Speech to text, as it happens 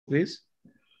please.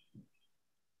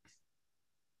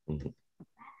 Mhm.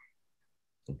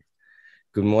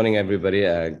 Good morning, everybody.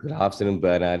 Good afternoon,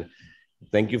 Bernard.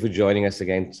 Thank you for joining us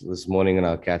again this morning in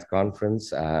our CAT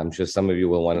conference. I'm sure some of you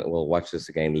will watch this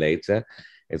again later.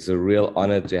 It's a real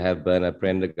honor to have Bernard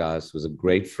Prendergast, who's a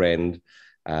great friend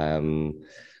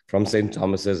from St.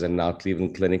 Thomas's and now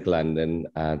Cleveland Clinic London,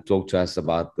 talk to us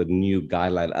about the new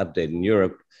guideline update in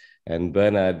Europe. And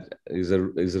Bernard is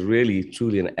a really,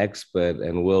 truly an expert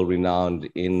and well-renowned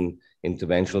in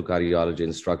interventional cardiology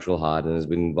and structural heart, and has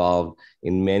been involved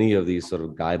in many of these sort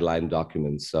of guideline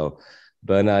documents. So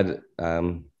Bernard,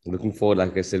 looking forward,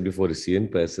 like I said before, to see you in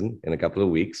person in a couple of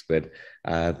weeks, but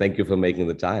thank you for making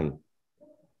the time.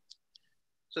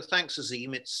 So thanks,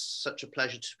 Azim. It's such a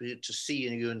pleasure to see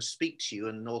you and speak to you,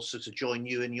 and also to join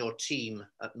you and your team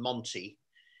at Monty.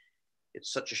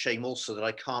 It's such a shame also that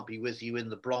I can't be with you in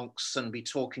the Bronx and be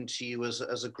talking to you as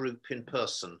a group in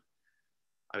person.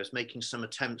 I was making some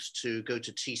attempts to go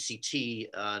to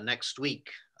TCT next week,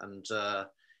 and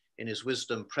in his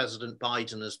wisdom, President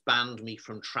Biden has banned me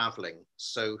from traveling.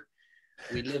 So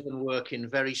we live and work in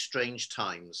very strange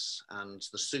times, and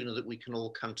the sooner that we can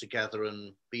all come together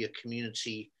and be a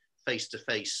community face to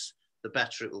face, the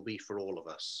better it will be for all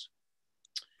of us.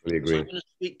 Really agree. So I'm going to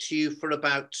speak to you for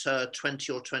about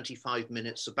 20 or 25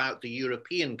 minutes about the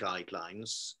European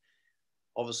guidelines.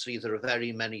 Obviously, there are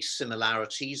very many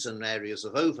similarities and areas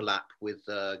of overlap with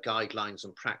guidelines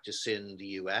and practice in the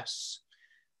US.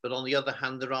 But on the other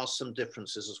hand, there are some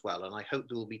differences as well. And I hope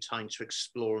there will be time to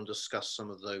explore and discuss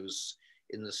some of those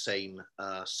in the same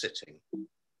sitting.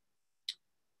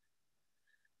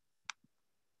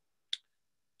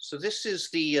 So this is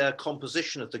the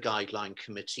composition of the guideline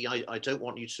committee. I don't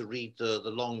want you to read the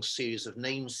long series of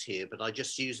names here, but I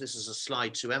just use this as a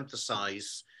slide to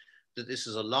emphasize that this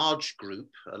is a large group,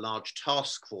 a large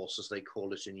task force, as they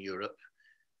call it in Europe,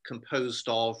 composed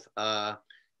of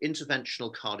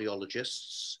interventional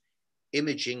cardiologists,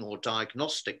 imaging or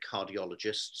diagnostic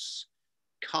cardiologists,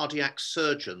 cardiac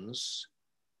surgeons,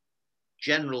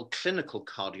 general clinical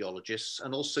cardiologists,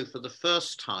 and also for the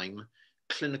first time,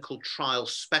 clinical trial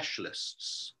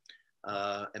specialists,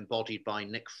 embodied by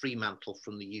Nick Fremantle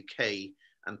from the UK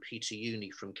and Peter Uni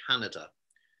from Canada,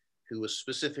 who was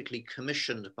specifically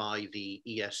commissioned by the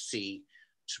ESC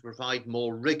to provide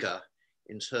more rigor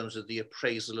in terms of the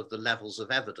appraisal of the levels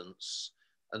of evidence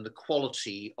and the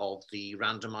quality of the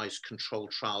randomized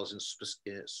controlled trials,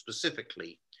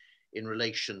 specifically in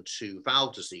relation to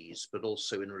valve disease, but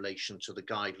also in relation to the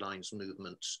guidelines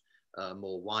movement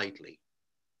more widely.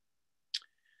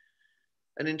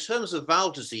 And in terms of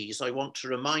valve disease, I want to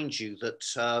remind you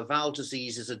that valve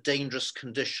disease is a dangerous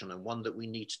condition and one that we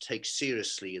need to take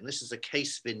seriously. And this is a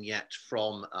case vignette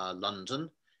from London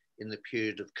in the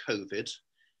period of COVID.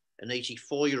 An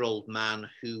 84-year-old man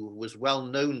who was well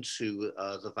known to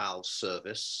the valve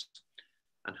service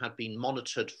and had been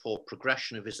monitored for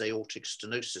progression of his aortic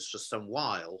stenosis for some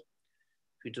while,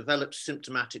 who developed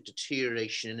symptomatic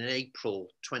deterioration in April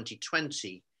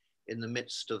 2020 in the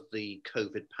midst of the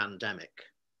COVID pandemic.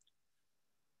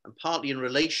 And partly in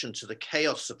relation to the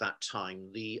chaos of that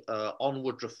time, the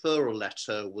onward referral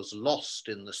letter was lost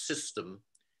in the system,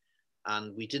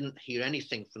 and we didn't hear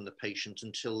anything from the patient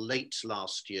until late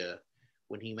last year,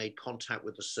 when he made contact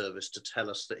with the service to tell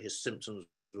us that his symptoms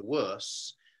were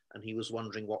worse and he was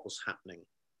wondering what was happening.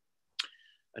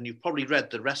 And you've probably read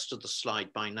the rest of the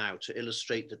slide by now to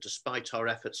illustrate that despite our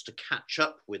efforts to catch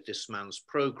up with this man's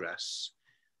progress,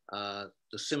 the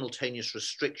simultaneous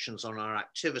restrictions on our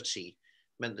activity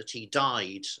meant that he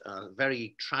died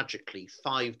very tragically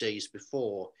 5 days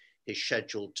before his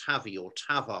scheduled TAVI or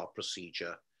TAVR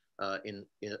procedure in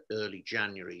early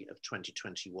January of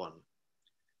 2021.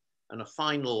 And a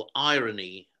final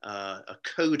irony, a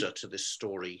coda to this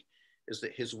story, is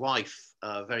that his wife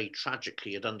very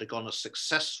tragically had undergone a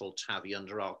successful TAVI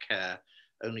under our care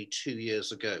only 2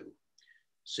 years ago.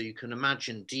 So you can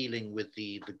imagine dealing with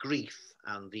the grief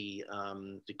and the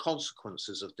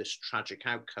consequences of this tragic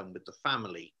outcome with the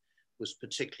family was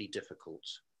particularly difficult.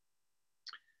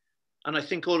 And I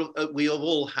think we have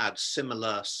all had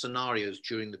similar scenarios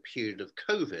during the period of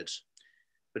COVID,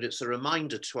 but it's a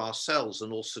reminder to ourselves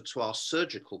and also to our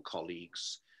surgical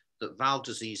colleagues that valve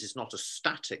disease is not a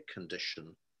static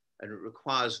condition, and it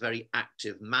requires very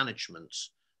active management,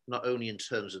 not only in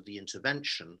terms of the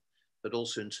intervention, but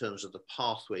also in terms of the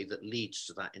pathway that leads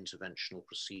to that interventional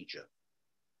procedure.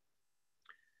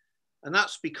 And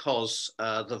that's because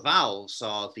the valves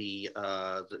are the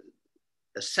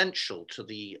essential to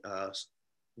the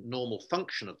normal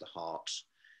function of the heart,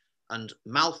 and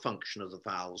malfunction of the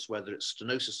valves, whether it's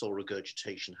stenosis or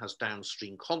regurgitation, has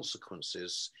downstream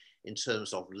consequences in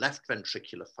terms of left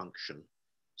ventricular function,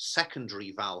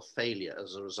 secondary valve failure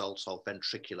as a result of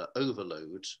ventricular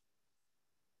overload,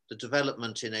 the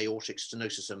development in aortic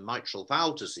stenosis and mitral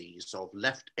valve disease of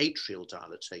left atrial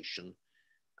dilatation,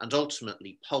 and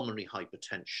ultimately pulmonary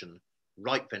hypertension,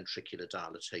 right ventricular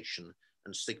dilatation,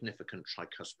 and significant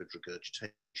tricuspid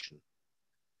regurgitation.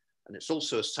 And it's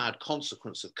also a sad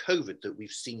consequence of COVID that we've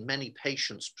seen many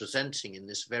patients presenting in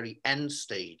this very end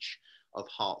stage of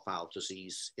heart valve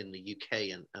disease in the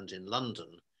UK and in London,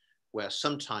 where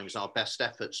sometimes our best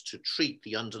efforts to treat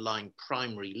the underlying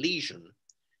primary lesion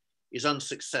is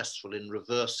unsuccessful in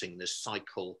reversing this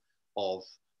cycle of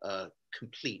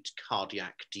complete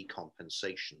cardiac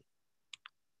decompensation.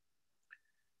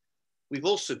 We've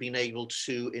also been able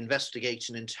to investigate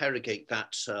and interrogate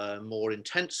that more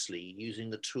intensely using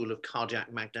the tool of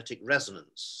cardiac magnetic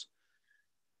resonance.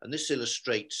 And this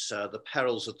illustrates the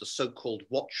perils of the so-called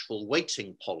watchful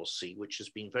waiting policy, which has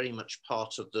been very much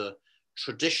part of the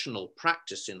traditional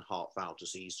practice in heart valve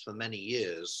disease for many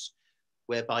years,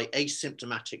 whereby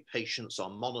asymptomatic patients are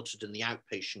monitored in the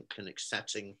outpatient clinic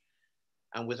setting,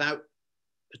 and without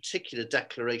particular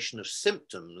declaration of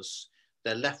symptoms,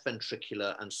 their left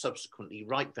ventricular and subsequently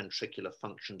right ventricular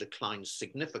function declines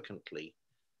significantly,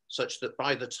 such that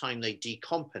by the time they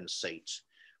decompensate,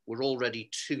 we're already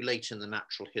too late in the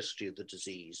natural history of the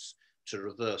disease to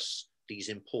reverse these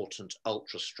important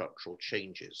ultrastructural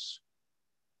changes.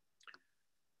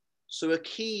 So a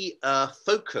key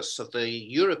focus of the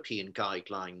European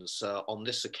guidelines on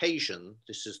this occasion,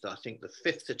 this is, I think, the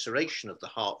 5th iteration of the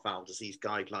heart valve disease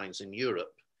guidelines in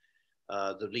Europe,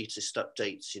 the latest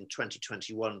updates in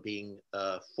 2021 being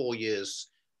 4 years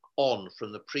on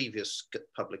from the previous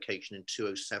publication in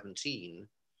 2017.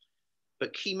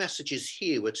 But key messages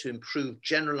here were to improve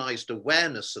generalized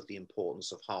awareness of the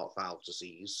importance of heart valve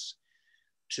disease,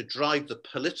 to drive the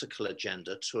political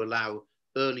agenda to allow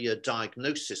earlier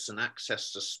diagnosis and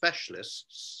access to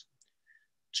specialists,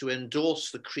 to endorse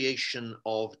the creation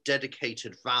of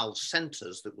dedicated valve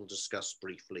centers that we'll discuss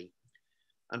briefly,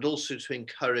 and also to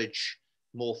encourage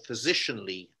more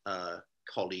physicianly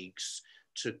colleagues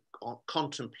to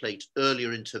contemplate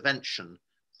earlier intervention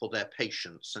for their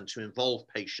patients and to involve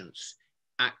patients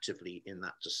actively in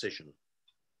that decision.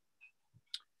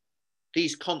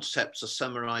 These concepts are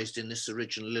summarized in this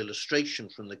original illustration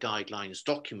from the guidelines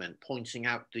document, pointing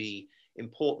out the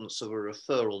importance of a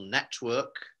referral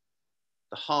network,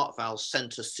 the heart valve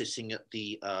center sitting at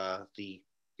the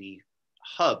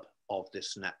hub of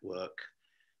this network,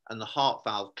 and the heart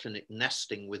valve clinic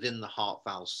nesting within the heart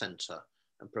valve center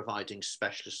and providing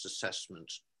specialist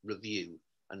assessment, review,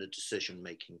 and a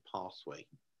decision-making pathway.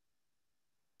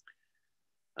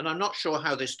 And I'm not sure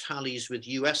how this tallies with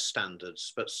US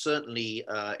standards, but certainly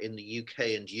in the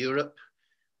UK and Europe,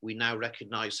 we now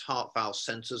recognize heart valve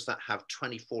centers that have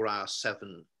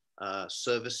 24/7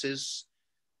 services,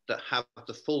 that have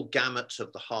the full gamut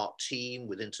of the heart team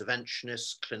with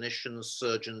interventionists, clinicians,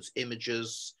 surgeons,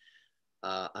 imagers,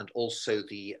 and also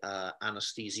the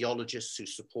anesthesiologists who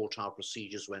support our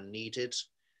procedures when needed,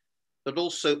 but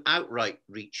also outright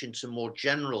reach into more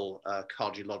general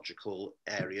cardiological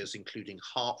areas, including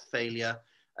heart failure,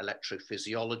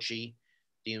 electrophysiology,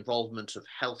 the involvement of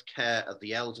healthcare of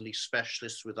the elderly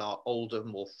specialists with our older,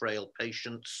 more frail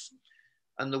patients,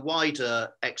 and the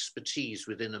wider expertise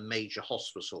within a major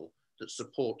hospital that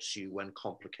supports you when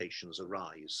complications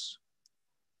arise.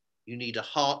 You need a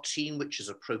heart team which is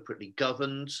appropriately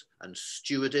governed and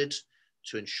stewarded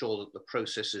to ensure that the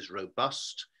process is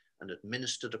robust and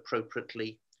administered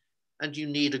appropriately, and you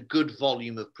need a good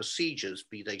volume of procedures,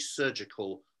 be they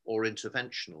surgical or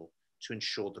interventional, to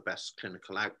ensure the best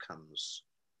clinical outcomes.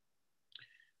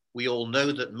 We all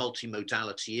know that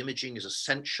multimodality imaging is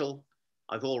essential.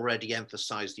 I've already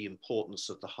emphasized the importance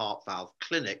of the heart valve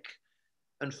clinic.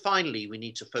 And finally, we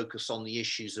need to focus on the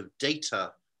issues of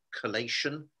data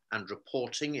collation and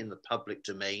reporting in the public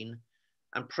domain,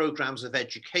 and programs of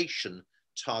education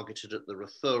targeted at the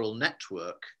referral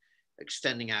network,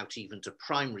 extending out even to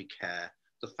primary care,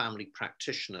 the family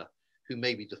practitioner who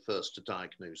may be the first to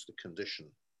diagnose the condition.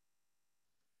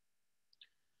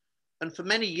 And for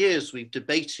many years, we've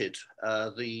debated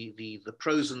the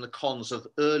pros and the cons of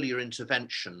earlier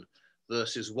intervention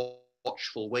versus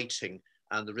watchful waiting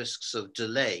and the risks of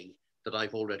delay that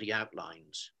I've already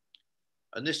outlined.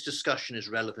 And this discussion is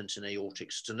relevant in aortic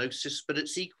stenosis, but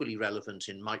it's equally relevant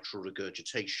in mitral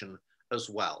regurgitation as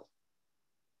well.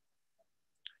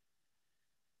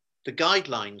 The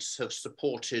guidelines have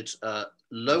supported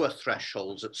lower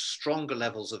thresholds at stronger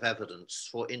levels of evidence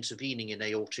for intervening in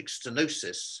aortic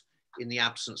stenosis in the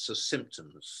absence of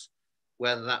symptoms,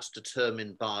 whether that's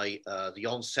determined by the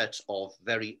onset of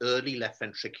very early left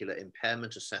ventricular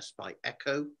impairment assessed by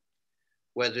echo,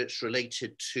 whether it's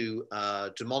related to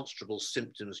demonstrable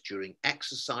symptoms during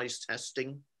exercise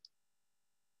testing,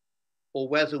 or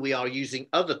whether we are using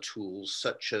other tools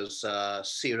such as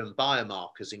serum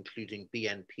biomarkers, including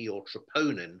BNP or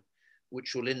troponin,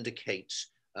 which will indicate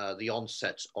the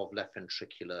onset of left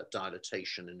ventricular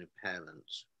dilatation and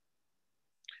impairment.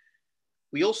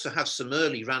 We also have some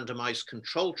early randomized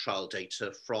control trial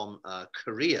data from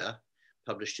Korea,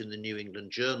 published in the New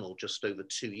England Journal just over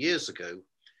 2 years ago,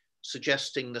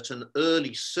 suggesting that an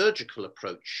early surgical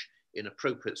approach in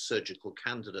appropriate surgical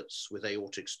candidates with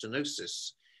aortic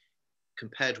stenosis,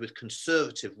 compared with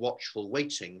conservative watchful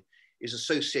waiting, is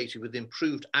associated with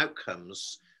improved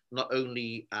outcomes, not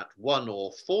only at 1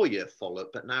 or 4 year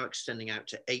follow-up, but now extending out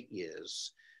to 8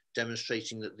 years,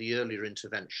 demonstrating that the earlier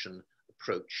intervention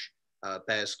approach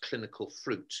bears clinical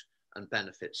fruit and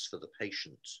benefits for the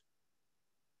patient.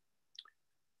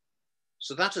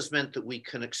 So that has meant that we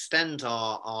can extend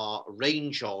our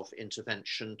range of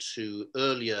intervention to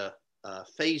earlier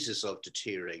phases of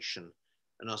deterioration.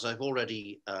 And as I've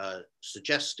already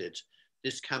suggested,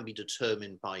 this can be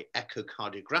determined by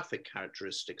echocardiographic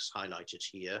characteristics highlighted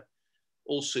here,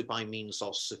 also by means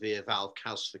of severe valve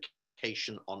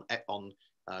calcification on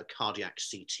cardiac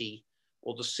CT,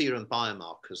 or the serum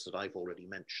biomarkers that I've already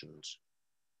mentioned.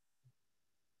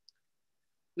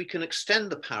 We can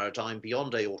extend the paradigm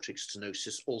beyond aortic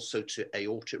stenosis also to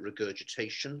aortic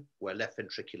regurgitation, where left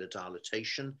ventricular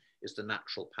dilatation is the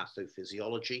natural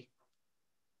pathophysiology.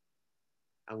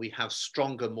 And we have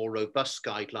stronger, more robust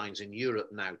guidelines in Europe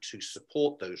now to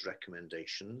support those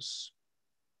recommendations.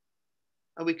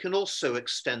 And we can also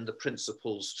extend the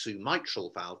principles to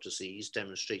mitral valve disease,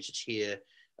 demonstrated here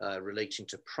relating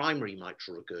to primary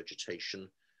mitral regurgitation,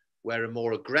 where a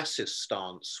more aggressive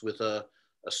stance with a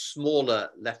smaller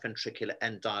left ventricular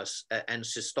end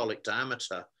systolic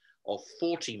diameter of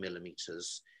 40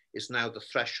 millimeters is now the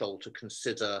threshold to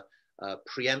consider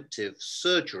preemptive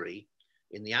surgery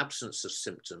in the absence of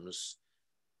symptoms,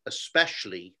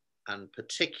 especially and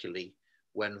particularly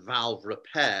when valve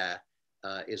repair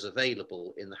is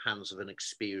available in the hands of an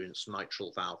experienced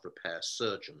mitral valve repair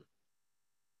surgeon.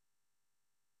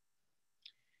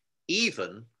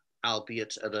 Even,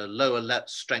 albeit at a lower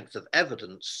strength of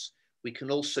evidence, we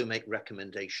can also make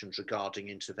recommendations regarding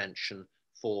intervention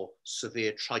for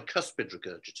severe tricuspid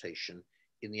regurgitation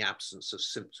in the absence of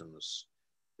symptoms,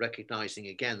 recognizing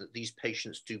again that these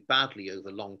patients do badly over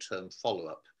long-term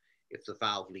follow-up if the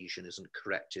valve lesion isn't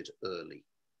corrected early.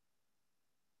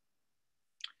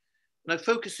 Now,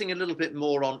 focusing a little bit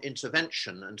more on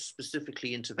intervention, and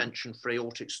specifically intervention for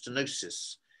aortic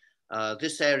stenosis,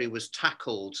 this area was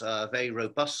tackled very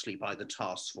robustly by the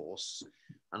task force.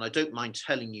 And I don't mind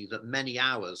telling you that many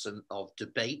hours of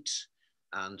debate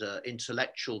and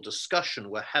intellectual discussion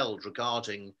were held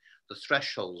regarding the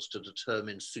thresholds to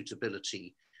determine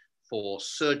suitability for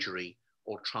surgery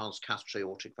or transcatheter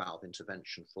aortic valve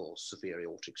intervention for severe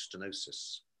aortic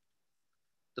stenosis.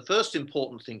 The first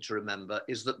important thing to remember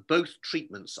is that both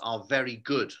treatments are very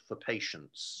good for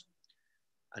patients.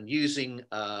 And using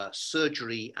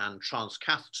surgery and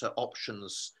transcatheter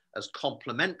options as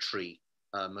complementary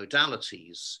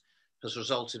modalities has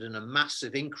resulted in a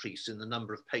massive increase in the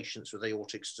number of patients with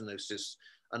aortic stenosis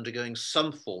undergoing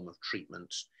some form of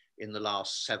treatment in the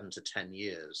last 7 to 10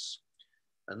 years.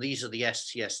 And these are the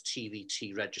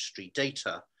STS-TVT registry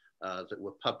data that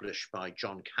were published by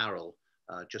John Carroll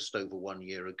just over 1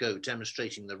 year ago,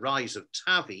 demonstrating the rise of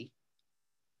TAVI,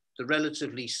 the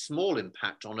relatively small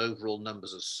impact on overall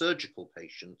numbers of surgical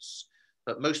patients,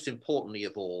 but most importantly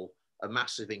of all, a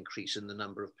massive increase in the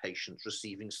number of patients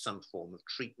receiving some form of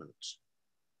treatment.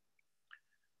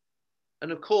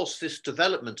 And of course, this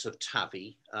development of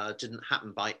TAVI didn't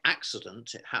happen by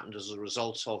accident. It happened as a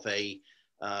result of a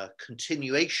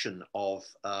continuation of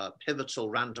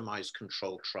pivotal randomized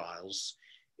controlled trials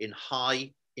in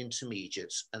high,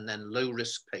 intermediate, and then low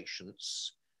risk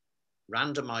patients,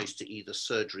 randomized to either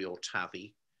surgery or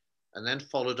TAVI, and then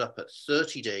followed up at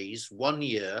 30 days, 1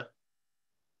 year,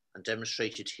 and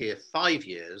demonstrated here 5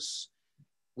 years,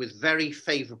 with very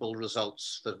favorable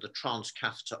results for the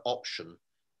transcatheter option,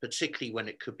 particularly when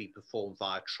it could be performed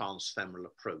via transfemoral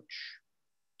approach.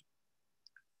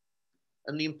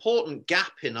 And the important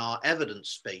gap in our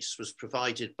evidence base was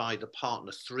provided by the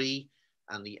Partner 3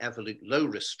 and the Evolute low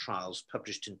risk trials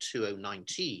published in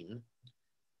 2019,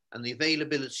 and the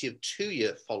availability of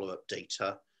 2-year follow-up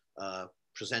data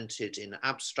presented in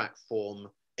abstract form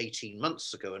 18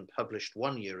 months ago and published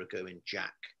 1 year ago in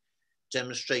JACC,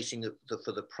 demonstrating that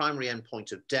for the primary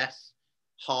endpoint of death,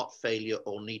 heart failure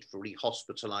or need for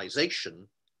rehospitalization,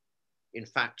 in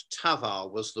fact,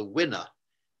 TAVR was the winner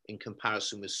in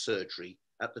comparison with surgery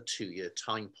at the 2-year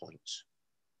time point.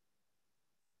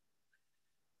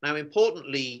 Now,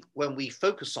 importantly, when we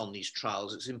focus on these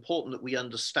trials, it's important that we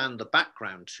understand the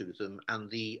background to them and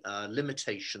the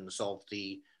limitations of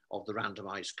the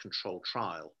randomized control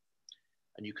trial.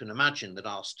 And you can imagine that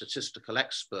our statistical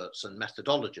experts and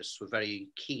methodologists were very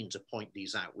keen to point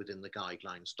these out within the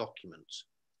guidelines document.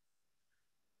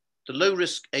 The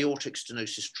low-risk aortic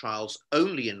stenosis trials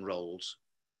only enrolled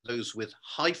those with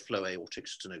high-flow aortic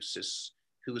stenosis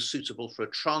who were suitable for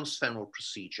a transfemoral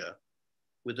procedure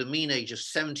with a mean age of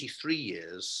 73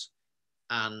 years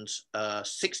and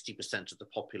 60% of the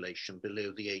population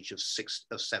below the age of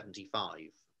 75.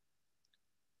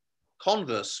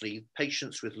 Conversely,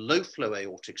 patients with low-flow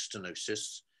aortic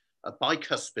stenosis, a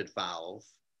bicuspid valve,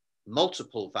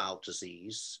 multiple valve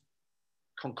disease,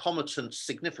 concomitant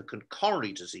significant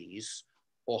coronary disease,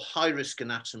 or high-risk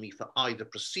anatomy for either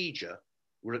procedure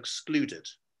were excluded.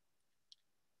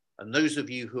 And those of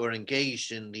you who are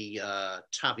engaged in the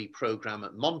TAVI program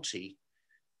at Monty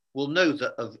will know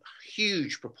that a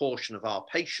huge proportion of our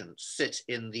patients sit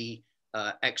in the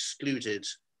excluded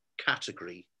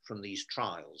category from these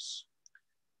trials.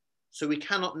 So we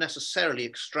cannot necessarily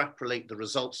extrapolate the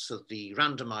results of the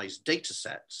randomized data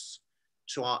sets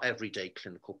to our everyday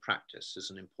clinical practice is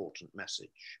an important message.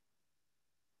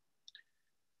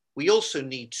 We also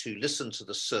need to listen to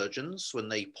the surgeons when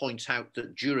they point out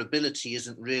that durability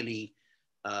isn't really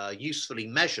usefully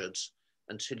measured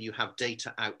until you have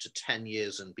data out to 10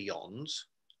 years and beyond.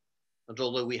 And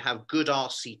although we have good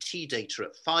RCT data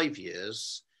at 5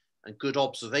 years and good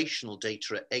observational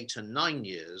data at 8 and 9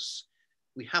 years,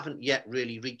 we haven't yet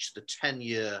really reached the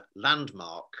 10-year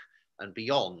landmark and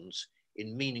beyond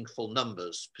in meaningful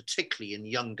numbers, particularly in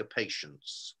younger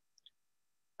patients.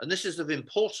 And this is of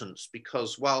importance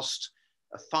because whilst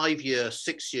a 5-year,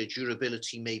 6-year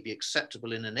durability may be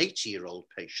acceptable in an 80-year-old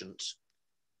patient,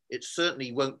 it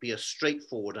certainly won't be a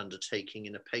straightforward undertaking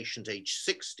in a patient age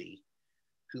 60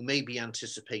 who may be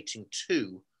anticipating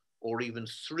 2 or even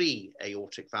 3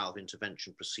 aortic valve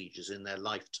intervention procedures in their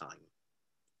lifetime.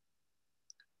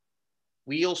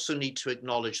 We also need to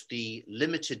acknowledge the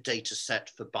limited data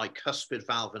set for bicuspid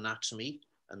valve anatomy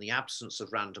and the absence of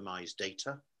randomized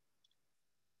data.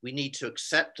 We need to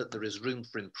accept that there is room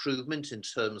for improvement in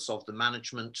terms of the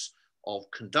management of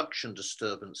conduction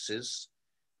disturbances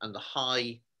and the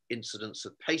high incidence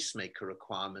of pacemaker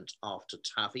requirement after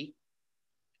TAVI.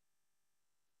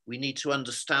 We need to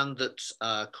understand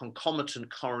that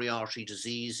concomitant coronary artery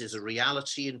disease is a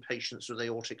reality in patients with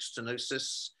aortic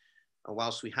stenosis. And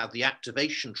whilst we have the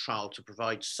activation trial to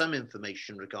provide some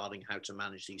information regarding how to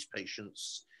manage these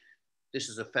patients, this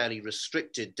is a fairly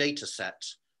restricted data set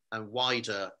and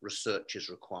wider research is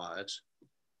required.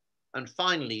 And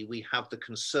finally, we have the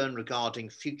concern regarding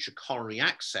future coronary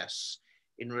access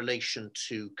in relation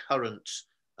to current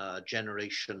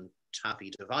generation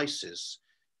TAVI devices,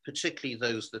 particularly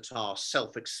those that are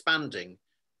self-expanding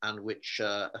and which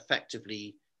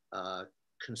effectively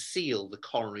conceal the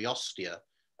coronary ostia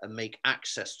and make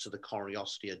access to the coronary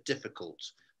ostia difficult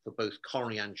for both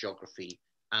coronary angiography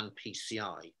and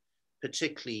PCI,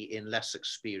 particularly in less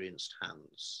experienced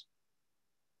hands.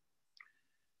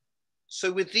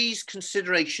 So with these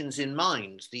considerations in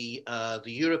mind, the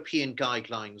European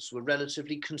guidelines were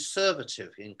relatively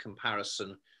conservative in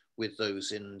comparison with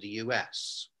those in the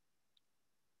US.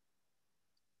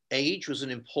 Age was an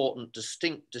important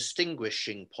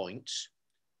distinguishing point.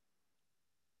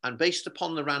 And based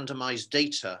upon the randomized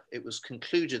data, it was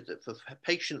concluded that for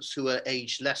patients who are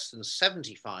aged less than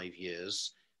 75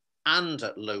 years and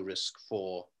at low risk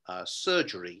for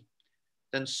surgery,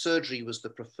 then surgery was the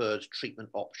preferred treatment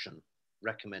option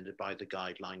recommended by the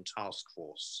guideline task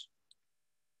force.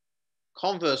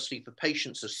 Conversely, for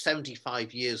patients of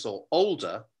 75 years or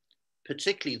older,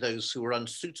 particularly those who were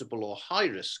unsuitable or high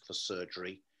risk for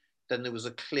surgery, then there was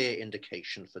a clear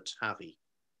indication for TAVI.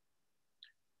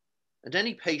 And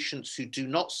any patients who do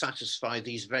not satisfy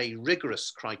these very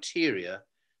rigorous criteria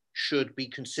should be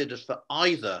considered for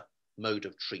either mode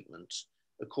of treatment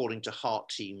according to heart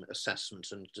team assessment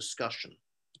and discussion.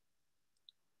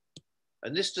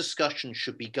 And this discussion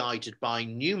should be guided by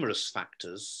numerous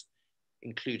factors,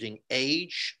 including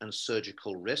age and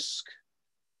surgical risk,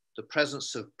 the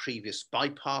presence of previous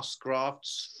bypass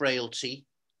grafts, frailty,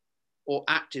 or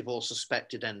active or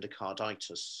suspected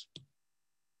endocarditis.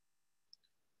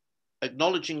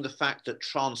 Acknowledging the fact that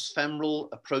transfemoral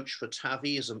approach for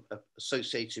TAVI is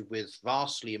associated with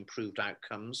vastly improved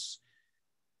outcomes,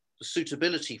 the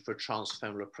suitability for a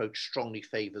transfemoral approach strongly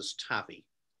favors TAVI.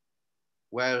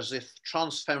 Whereas if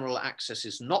transfemoral access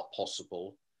is not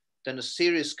possible, then a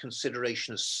serious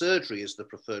consideration of surgery as the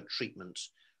preferred treatment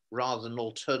rather than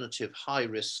alternative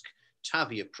high-risk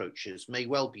TAVI approaches may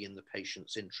well be in the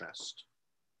patient's interest.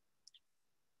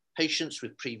 Patients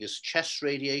with previous chest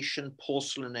radiation,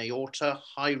 porcelain aorta,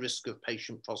 high risk of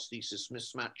patient prosthesis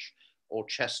mismatch or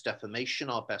chest deformation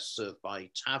are best served by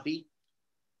TAVI,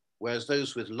 whereas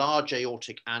those with large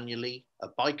aortic annuli, a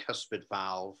bicuspid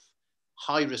valve,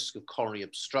 high risk of coronary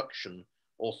obstruction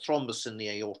or thrombus in the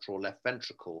aorta or left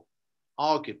ventricle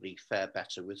arguably fare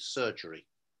better with surgery.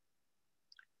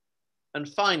 And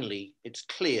finally, it's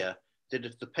clear that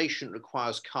if the patient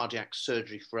requires cardiac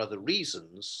surgery for other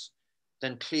reasons,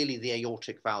 then clearly the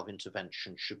aortic valve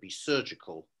intervention should be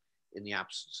surgical in the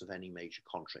absence of any major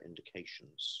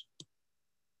contraindications.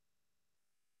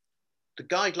 The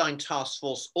guideline task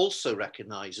force also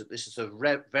recognized that this is a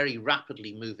very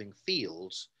rapidly moving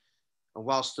field. And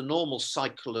whilst the normal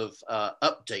cycle of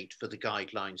update for the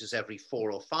guidelines is every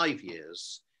 4 or 5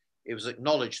 years, it was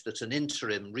acknowledged that an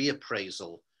interim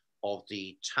reappraisal of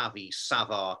the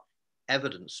TAVI-SAVR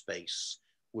evidence base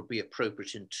would be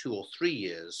appropriate in 2 or 3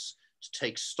 years to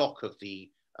take stock of the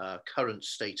current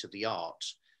state of the art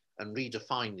and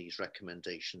redefine these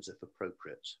recommendations if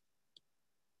appropriate.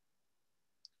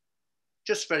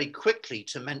 Just very quickly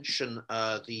to mention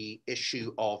the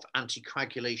issue of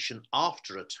anticoagulation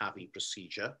after a TAVI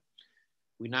procedure.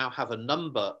 We now have a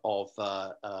number of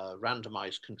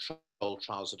randomized control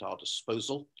trials at our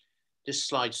disposal. This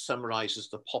slide summarizes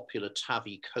the popular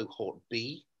TAVI cohort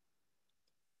B.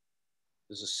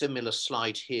 There's a similar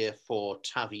slide here for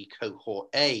TAVI cohort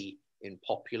A in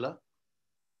popular.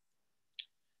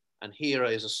 And here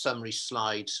is a summary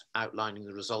slide outlining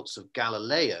the results of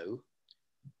Galileo.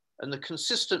 And the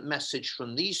consistent message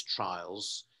from these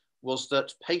trials was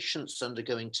that patients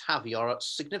undergoing TAVI are at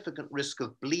significant risk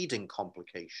of bleeding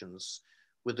complications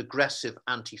with aggressive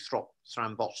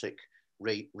antithrombotic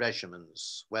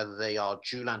regimens, whether they are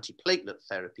dual antiplatelet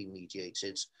therapy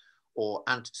mediated or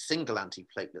single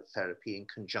antiplatelet therapy in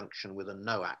conjunction with a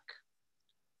NOAC.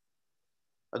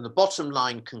 And the bottom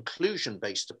line conclusion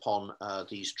based upon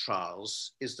these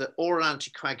trials is that oral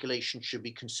anticoagulation should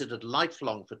be considered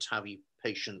lifelong for TAVI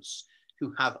patients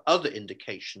who have other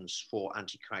indications for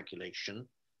anticoagulation,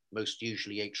 most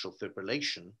usually atrial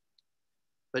fibrillation.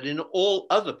 But in all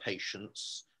other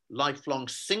patients, lifelong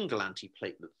single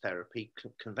antiplatelet therapy,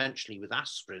 conventionally with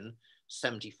aspirin,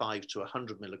 75 to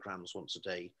 100 milligrams once a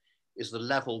day, is the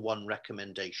level 1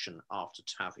 recommendation after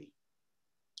TAVI.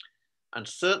 And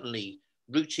certainly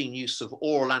routine use of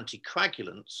oral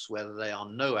anticoagulants, whether they are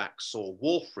NOACs or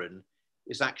warfarin,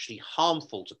 is actually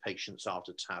harmful to patients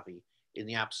after TAVI in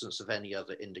the absence of any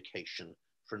other indication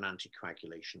for an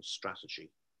anticoagulation strategy.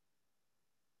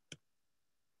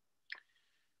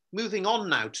 Moving on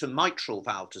now to mitral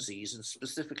valve disease and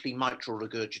specifically mitral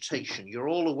regurgitation. You're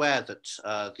all aware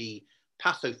that the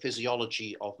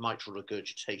pathophysiology of mitral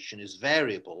regurgitation is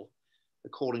variable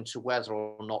according to whether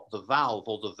or not the valve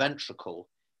or the ventricle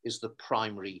is the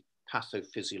primary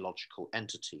pathophysiological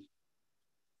entity.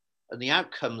 And the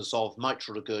outcomes of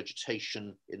mitral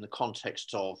regurgitation in the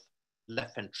context of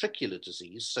left ventricular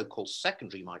disease, so-called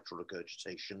secondary mitral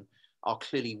regurgitation, are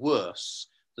clearly worse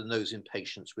than those in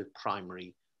patients with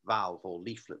primary valve or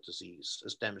leaflet disease,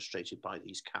 as demonstrated by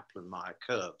these Kaplan-Meier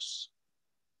curves.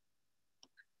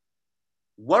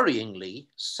 Worryingly,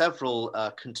 several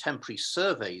contemporary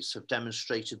surveys have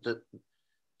demonstrated that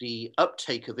the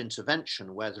uptake of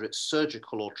intervention, whether it's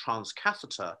surgical or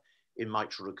transcatheter in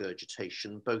mitral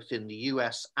regurgitation, both in the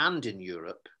US and in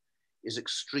Europe, is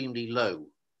extremely low,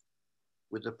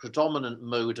 with the predominant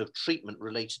mode of treatment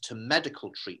related to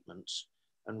medical treatment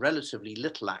and relatively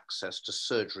little access to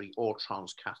surgery or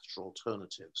transcatheter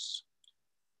alternatives.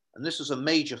 And this is a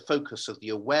major focus of the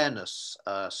awareness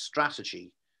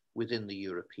strategy within the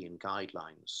European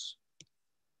guidelines.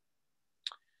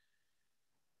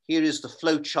 Here is the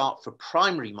flow chart for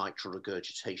primary mitral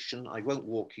regurgitation. I won't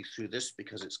walk you through this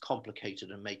because it's complicated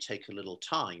and may take a little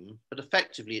time, but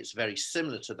effectively it's very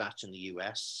similar to that in the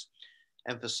US,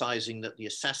 emphasizing that the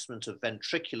assessment of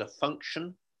ventricular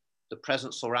function, the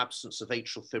presence or absence of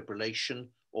atrial fibrillation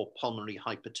or pulmonary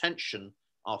hypertension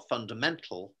are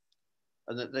fundamental,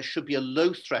 and that there should be a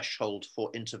low threshold for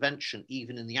intervention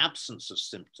even in the absence of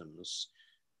symptoms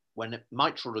when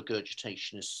mitral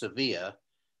regurgitation is severe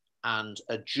and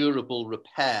a durable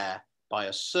repair by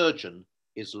a surgeon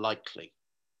is likely.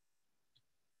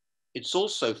 It's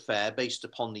also fair, based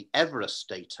upon the Everest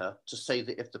data, to say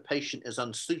that if the patient is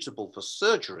unsuitable for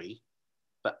surgery,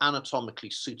 but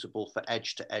anatomically suitable for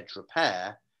edge-to-edge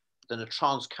repair, then a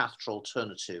transcatheter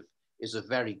alternative is a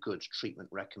very good treatment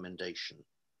recommendation.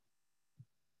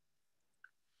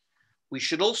 We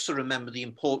should also remember the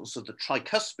importance of the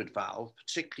tricuspid valve,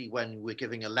 particularly when we're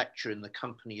giving a lecture in the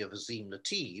company of Azim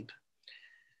Lateeb.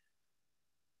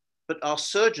 But our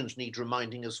surgeons need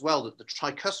reminding as well that the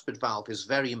tricuspid valve is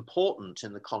very important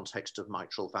in the context of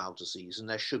mitral valve disease, and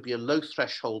there should be a low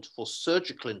threshold for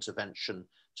surgical intervention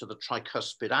to the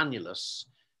tricuspid annulus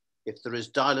if there is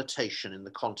dilatation in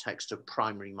the context of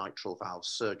primary mitral valve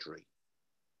surgery.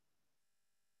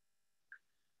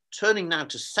 Turning now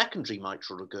to secondary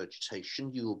mitral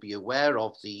regurgitation, you will be aware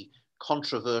of the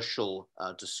controversial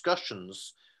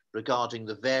discussions regarding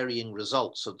the varying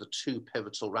results of the two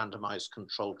pivotal randomized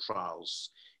controlled trials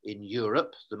in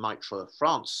Europe, the Mitral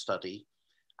France study,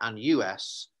 and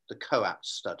US, the COAPT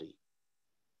study.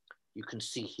 You can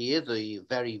see here the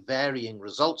very varying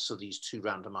results of these two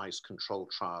randomized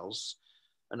controlled trials,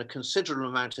 and a considerable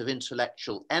amount of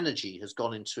intellectual energy has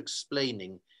gone into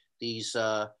explaining these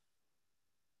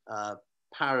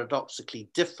paradoxically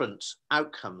different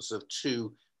outcomes of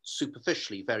two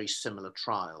superficially very similar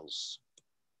trials.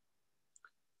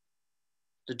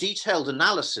 The detailed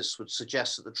analysis would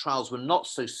suggest that the trials were not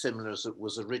so similar as it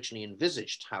was originally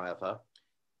envisaged, however,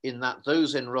 in that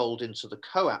those enrolled into the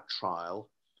COAPT trial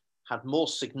had more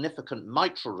significant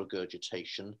mitral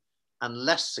regurgitation and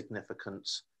less significant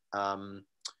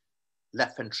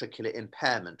left ventricular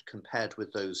impairment compared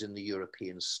with those in the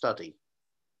European study.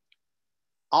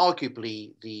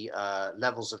 Arguably, the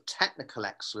levels of technical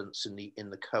excellence in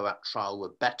the COAPT trial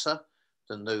were better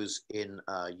than those in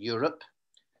Europe.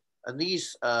 And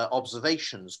these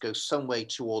observations go some way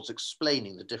towards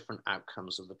explaining the different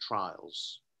outcomes of the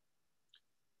trials.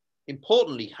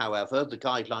 Importantly, however, the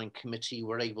guideline committee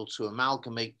were able to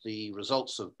amalgamate the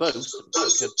results of both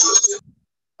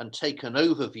and take an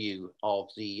overview of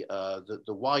the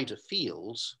wider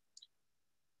fields.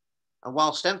 And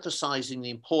whilst emphasizing the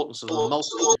importance of a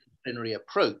multidisciplinary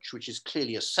approach, which is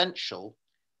clearly essential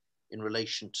in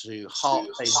relation to heart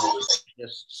failure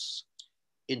specialists,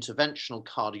 interventional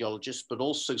cardiologists, but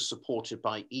also supported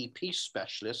by EP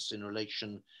specialists in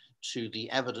relation to the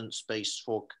evidence base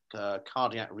for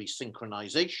cardiac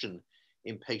resynchronization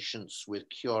in patients with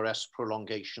QRS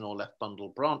prolongation or left bundle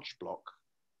branch block,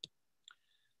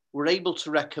 we're able to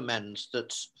recommend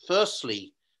that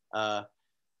firstly,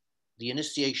 the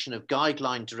initiation of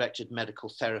guideline-directed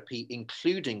medical therapy,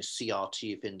 including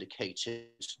CRT if indicated,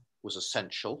 was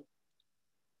essential.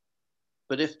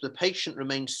 But if the patient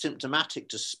remains symptomatic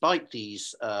despite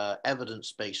these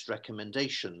evidence-based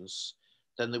recommendations,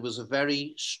 then there was a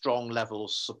very strong level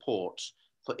of support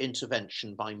for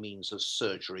intervention by means of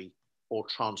surgery or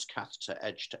transcatheter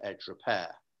edge-to-edge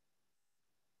repair.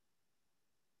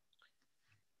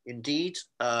 Indeed,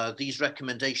 these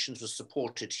recommendations were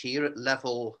supported here at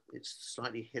level, it's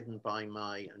slightly hidden by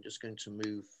I'm just going to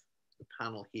move the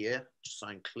panel here, just so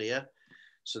I'm clear.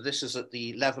 So this is at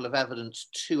the level of evidence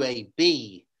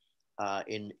 2AB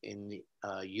in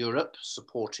Europe,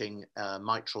 supporting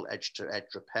mitral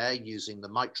edge-to-edge repair using the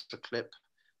MitraClip,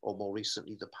 or more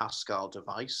recently, the Pascal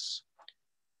device.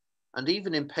 And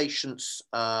even in patients,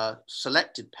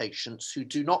 selected patients who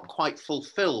do not quite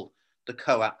fulfill the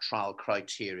COAPT trial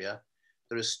criteria,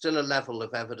 there is still a level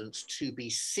of evidence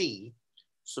 2BC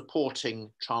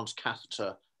supporting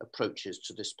transcatheter approaches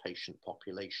to this patient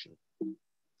population.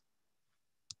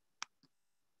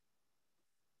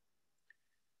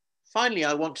 Finally,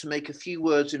 I want to make a few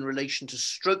words in relation to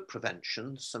stroke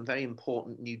prevention. Some very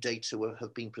important new data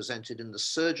have been presented in the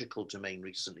surgical domain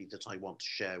recently that I want to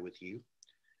share with you.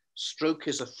 Stroke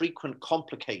is a frequent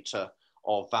complicator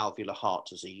of valvular heart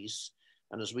disease,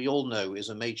 and as we all know, is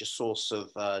a major source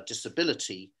of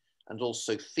disability and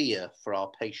also fear for our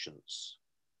patients.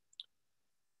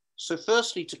 So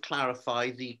firstly, to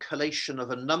clarify, the collation of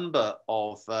a number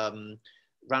of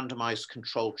randomized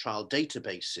controlled trial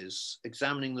databases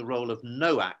examining the role of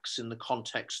NOACs in the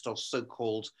context of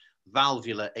so-called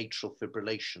valvular atrial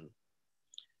fibrillation.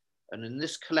 And in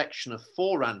this collection of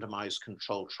 4 randomized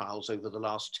controlled trials over the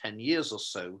last 10 years or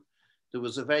so, there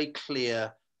was a very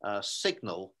clear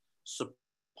signal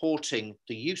supporting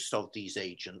the use of these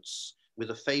agents with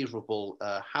a favorable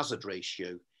hazard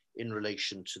ratio in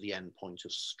relation to the endpoint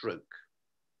of stroke.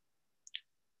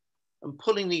 And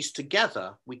pulling these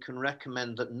together, we can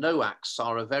recommend that NOACs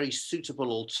are a very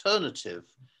suitable alternative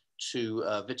to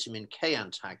vitamin K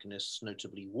antagonists,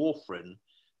 notably warfarin,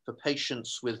 for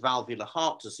patients with valvular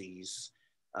heart disease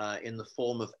in the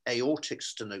form of aortic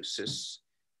stenosis,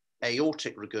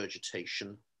 aortic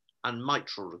regurgitation, and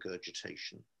mitral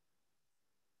regurgitation.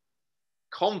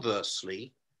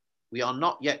 Conversely, we are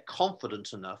not yet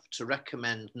confident enough to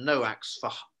recommend NOACs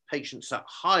for patients at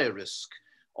higher risk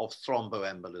of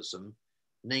thromboembolism,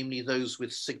 namely those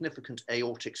with significant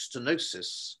aortic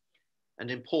stenosis,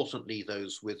 and importantly,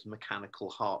 those with mechanical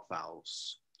heart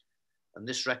valves. And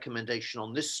this recommendation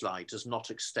on this slide does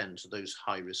not extend to those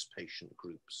high-risk patient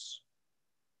groups.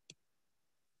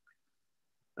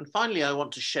 And finally, I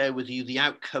want to share with you the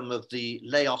outcome of the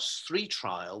LAOS-3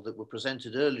 trial that were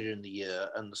presented earlier in the year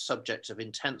and the subject of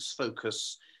intense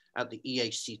focus at the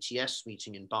EACTS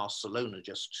meeting in Barcelona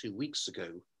just 2 weeks ago,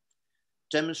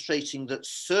 demonstrating that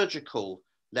surgical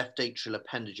left atrial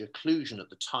appendage occlusion at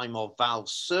the time of valve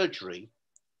surgery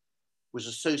was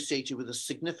associated with a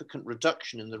significant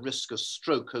reduction in the risk of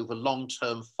stroke over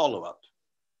long-term follow-up.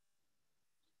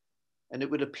 And it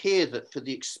would appear that for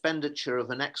the expenditure of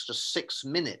an extra 6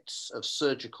 minutes of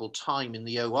surgical time in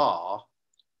the OR,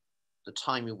 the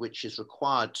time in which is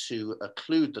required to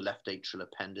occlude the left atrial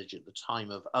appendage at the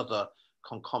time of other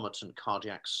concomitant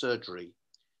cardiac surgery,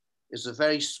 is a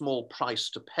very small price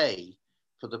to pay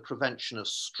for the prevention of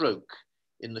stroke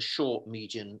in the short,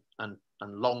 medium, and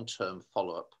long-term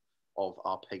follow-up of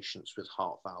our patients with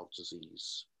heart valve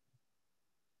disease.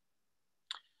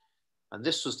 And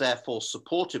this was therefore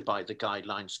supported by the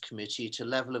Guidelines Committee to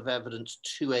level of evidence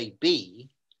 2AB.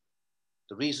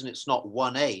 The reason it's not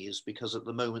 1A is because at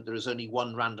the moment there is only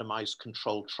one randomized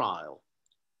controlled trial.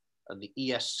 And the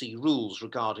ESC rules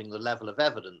regarding the level of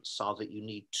evidence are that you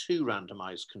need 2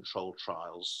 randomized controlled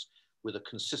trials with a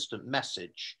consistent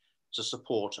message to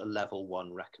support a level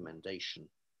 1 recommendation.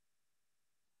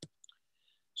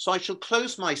 So I shall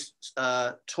close my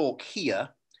talk here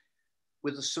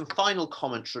with some final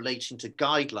comments relating to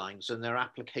guidelines and their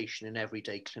application in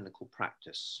everyday clinical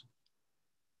practice.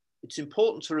 It's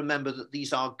important to remember that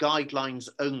these are guidelines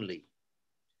only.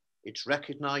 It's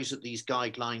recognized that these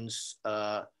guidelines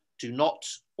do not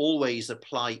always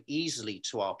apply easily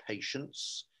to our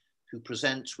patients who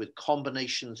present with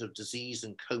combinations of disease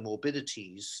and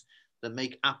comorbidities that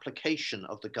make application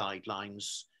of the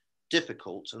guidelines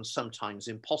difficult and sometimes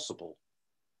impossible.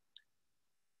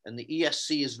 And the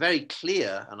ESC is very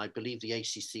clear, and I believe the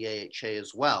ACC-AHA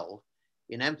as well,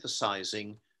 in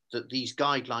emphasizing that these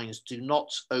guidelines do not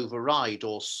override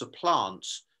or supplant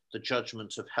the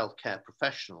judgment of healthcare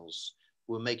professionals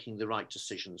who are making the right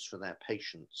decisions for their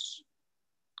patients.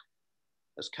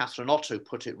 As Catherine Otto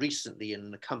put it recently in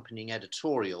an accompanying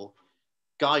editorial,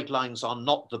 guidelines are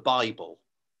not the Bible.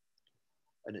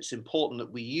 And it's important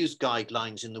that we use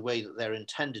guidelines in the way that they're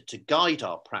intended to guide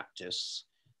our practice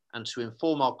and to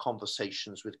inform our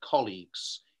conversations with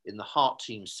colleagues in the heart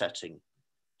team setting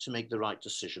to make the right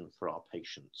decision for our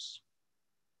patients.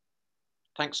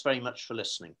 Thanks very much for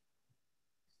listening.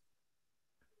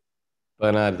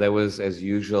 Bernard, that was, as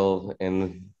usual,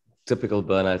 in typical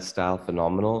Bernard style,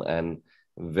 phenomenal and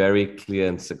very clear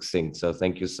and succinct. So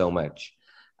thank you so much.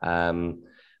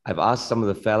 I've asked some of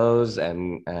the fellows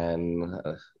and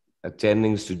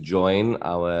attendings to join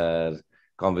our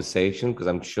conversation because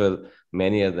I'm sure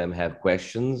many of them have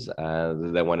questions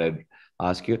that they want to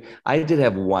ask you. I did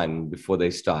have one before they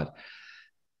start.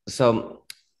 So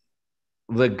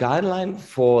the guideline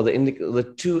for the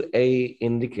 2A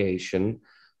indication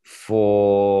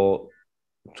for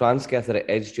transcatheter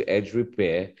edge-to-edge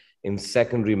repair in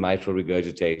secondary mitral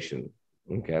regurgitation.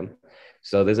 Okay,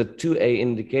 so there's a 2A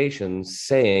indication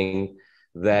saying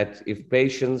that if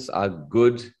patients are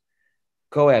good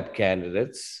COAP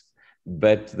candidates,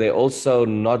 but they're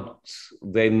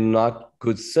not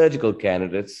good surgical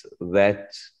candidates,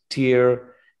 that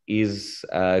TEER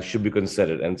should be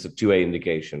considered, and it's a 2A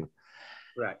indication.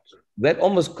 Correct. That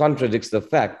almost contradicts the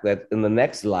fact that in the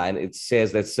next line, it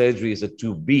says that surgery is a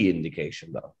 2B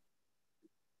indication, though.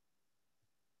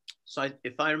 So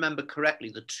if I remember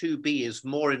correctly, the 2B is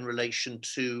more in relation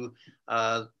to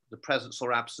the presence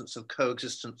or absence of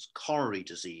coexistent coronary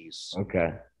disease.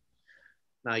 Okay.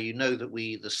 Now, you know that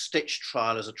the STITCH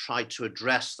trial has tried to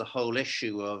address the whole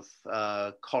issue of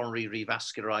coronary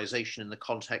revascularization in the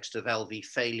context of LV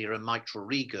failure and mitral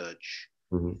regurg.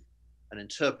 Mm-hmm. An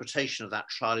interpretation of that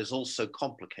trial is also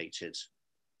complicated.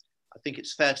 I think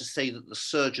it's fair to say that the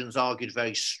surgeons argued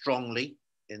very strongly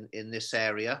in this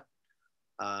area,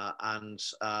 and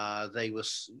there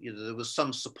was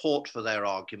some support for their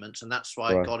argument, and that's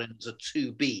why it got in as a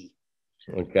 2B.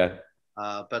 Okay.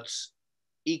 But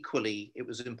equally, it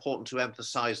was important to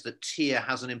emphasize that TEER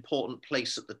has an important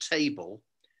place at the table,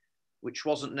 which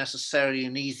wasn't necessarily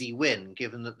an easy win,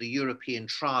 given that the European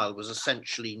trial was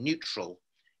essentially neutral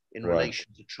in relation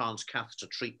to transcatheter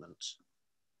treatment.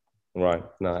 Right,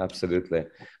 no, absolutely.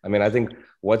 I mean, I think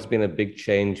what's been a big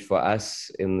change for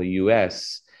us in the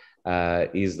US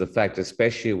is the fact,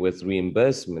 especially with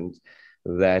reimbursement,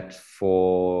 that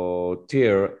for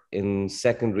TIR in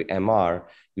secondary MR,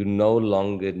 you no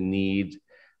longer need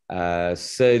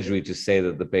surgery to say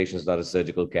that the patient is not a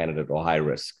surgical candidate or high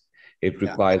risk. It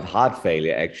requires heart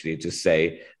failure actually to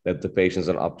say that the patient's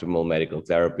on optimal medical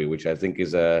therapy, which I think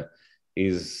is a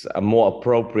more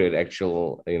appropriate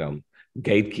actual,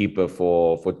 gatekeeper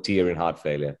for TIR in heart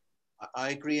failure.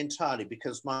 I agree entirely,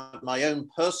 because my own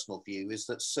personal view is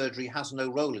that surgery has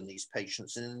no role in these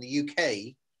patients. And in the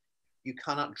UK, you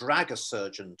cannot drag a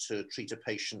surgeon to treat a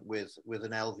patient with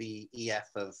an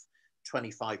LVEF of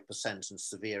 25% and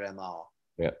severe MR.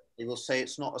 Yeah. They will say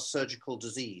it's not a surgical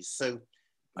disease. So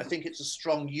I think it's a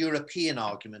strong European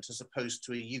argument as opposed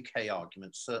to a UK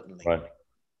argument, certainly. Right.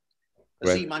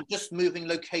 Azim, I'm just moving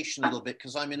location a little bit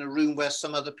because I'm in a room where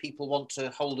some other people want to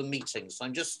hold a meeting. So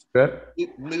I'm just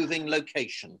moving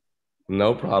location.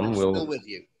 No problem. I'm still with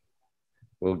you.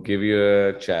 We'll give you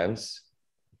a chance.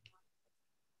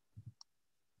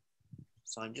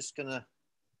 So I'm just gonna,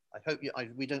 I hope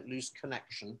we don't lose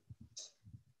connection.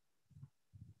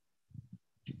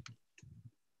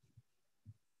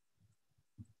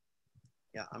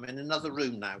 Yeah, I'm in another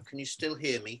room now. Can you still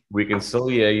hear me? We can still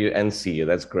hear you and see you.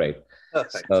 That's great.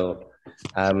 Perfect. So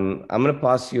I'm going to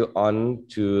pass you on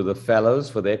to the fellows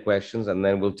for their questions, and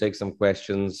then we'll take some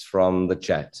questions from the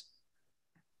chat.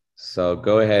 So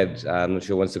go ahead. I'm not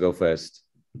sure who wants to go first.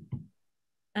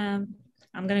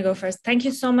 I'm going to go first. Thank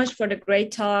you so much for the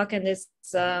great talk and this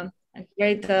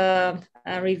great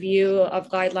review of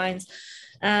guidelines.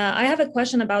 I have a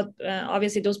question about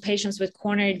obviously those patients with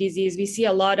coronary disease. We see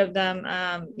a lot of them,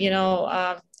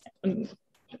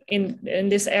 in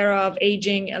this era of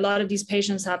aging. A lot of these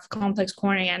patients have complex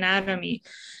coronary anatomy.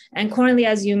 And currently,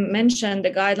 as you mentioned,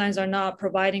 the guidelines are not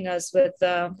providing us with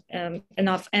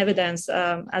enough evidence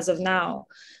as of now.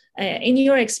 In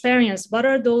your experience, what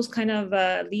are those kind of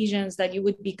lesions that you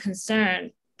would be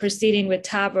concerned proceeding with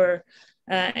TAVR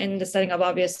in the setting of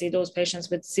obviously those patients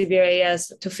with severe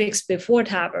AS to fix before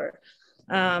TAVR?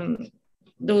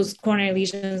 Those coronary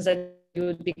lesions that you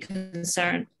would be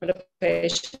concerned for the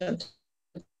patient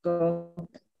to go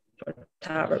for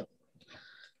TAVR.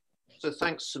 So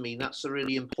thanks, Samin. That's a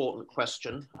really important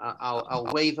question. I'll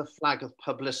wave a flag of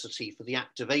publicity for the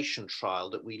activation trial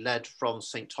that we led from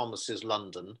St. Thomas's,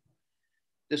 London.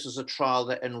 This is a trial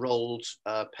that enrolled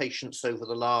patients over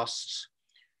the last,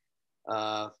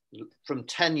 from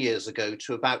 10 years ago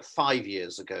to about 5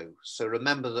 years ago. So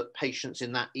remember that patients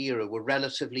in that era were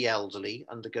relatively elderly,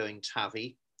 undergoing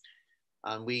TAVI.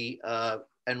 And we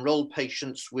enrolled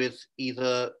patients with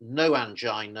either no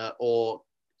angina or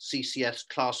CCS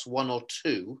class 1 or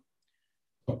 2,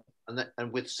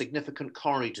 and with significant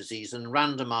coronary disease, and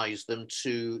randomized them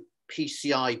to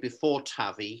PCI before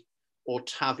TAVI or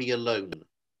TAVI alone.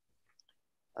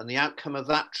 And the outcome of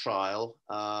that trial,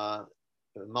 a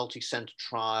multi-center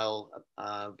trial,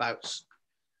 about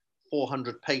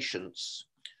 400 patients,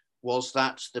 was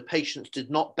that the patients did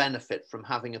not benefit from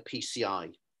having a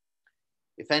PCI.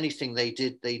 If anything, they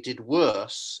did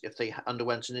worse if they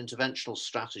underwent an interventional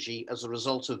strategy as a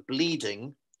result of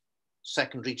bleeding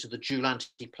secondary to the dual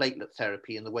antiplatelet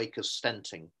therapy in the wake of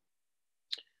stenting.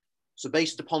 So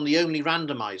based upon the only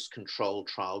randomized controlled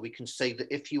trial, we can say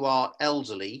that if you are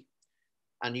elderly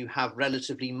and you have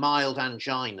relatively mild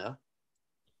angina,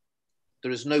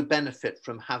 there is no benefit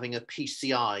from having a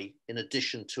PCI in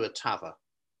addition to a TAVR.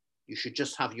 You should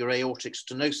just have your aortic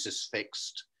stenosis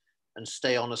fixed and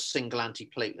stay on a single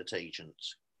antiplatelet agent.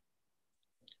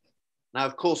 Now,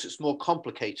 of course, it's more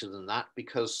complicated than that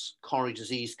because coronary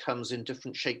disease comes in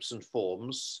different shapes and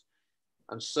forms.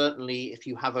 And certainly if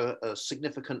you have a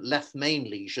significant left main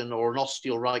lesion or an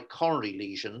ostial right coronary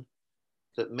lesion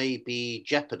that may be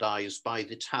jeopardized by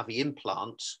the TAVI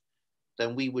implant,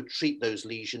 then we would treat those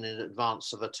lesions in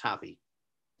advance of a TAVI.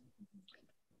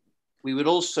 We would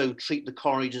also treat the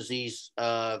coronary disease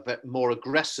more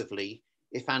aggressively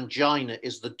if angina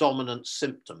is the dominant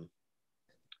symptom,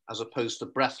 as opposed to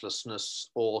breathlessness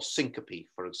or syncope,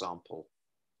 for example.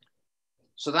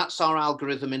 So that's our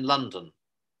algorithm in London.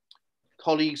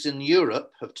 Colleagues in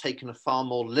Europe have taken a far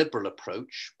more liberal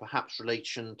approach, perhaps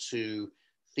relation to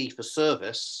fee for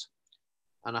service,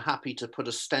 and are happy to put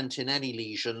a stent in any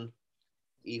lesion,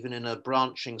 even in a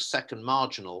branching second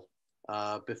marginal,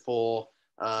 before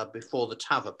the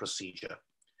TAVR procedure.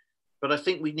 But I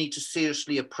think we need to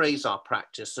seriously appraise our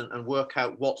practice and work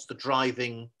out what's the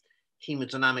driving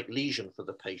hemodynamic lesion for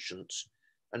the patient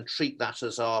and treat that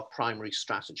as our primary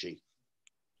strategy.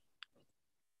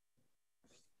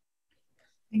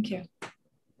 Thank you.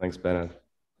 Thanks, Bernard.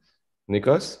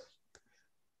 Nikos?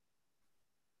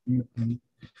 Thank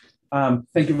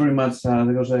you very much. That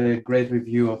was a great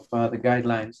review of the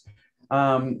guidelines.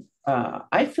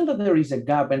 I feel that there is a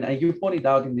gap, and you pointed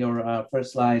out in your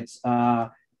first slides,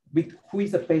 with who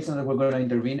is the patient that we're going to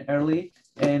intervene early,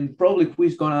 and probably who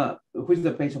is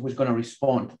the patient who's going to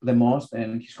respond the most,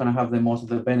 and he's going to have the most of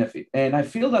the benefit. And I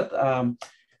feel that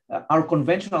our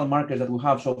conventional markers that we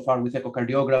have so far with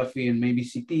echocardiography and maybe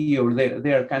CT, or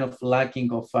they are kind of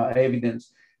lacking of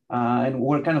evidence. And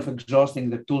we're kind of exhausting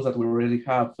the tools that we already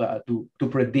have to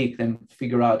predict and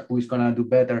figure out who is going to do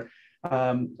better.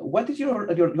 What are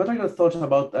your thoughts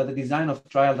about the design of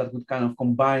trial that would kind of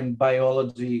combine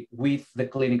biology with the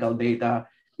clinical data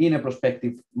in a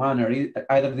prospective manner?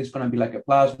 Either this is going to be like a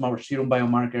plasma or serum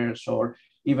biomarkers, or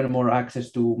even more access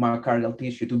to myocardial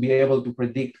tissue to be able to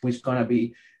predict who's going to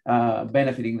be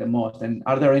benefiting the most. And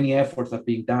are there any efforts that are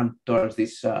being done towards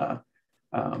this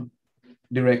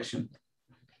direction?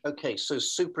 Okay, so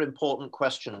super important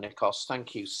question, Nikos.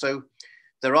 Thank you. So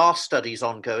there are studies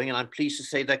ongoing, and I'm pleased to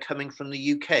say they're coming from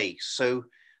the UK. So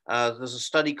there's a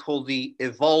study called the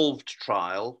Evolved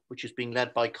trial, which is being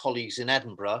led by colleagues in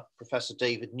Edinburgh, Professor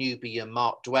David Newby and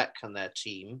Mark Dweck and their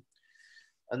team.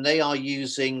 And they are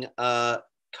using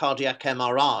cardiac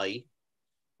MRI.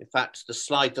 In fact, the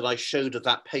slide that I showed of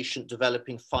that patient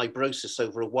developing fibrosis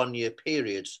over a 1-year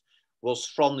period was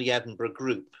from the Edinburgh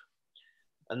group.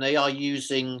 And they are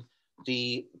using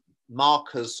the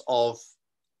markers of,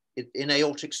 in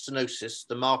aortic stenosis,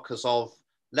 the markers of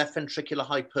left ventricular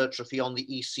hypertrophy on the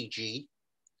ECG,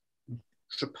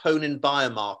 troponin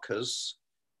biomarkers,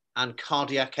 and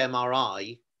cardiac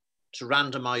MRI to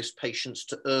randomize patients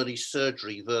to early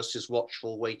surgery versus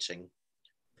watchful waiting.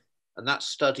 And that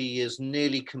study is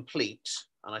nearly complete,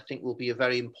 and I think will be a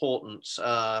very important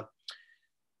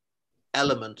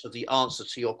element of the answer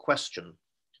to your question.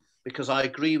 Because I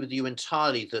agree with you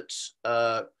entirely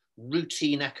that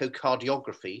routine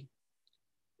echocardiography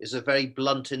is a very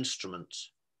blunt instrument.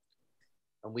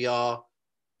 And we are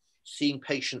seeing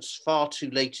patients far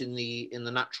too late in the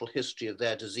natural history of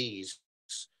their disease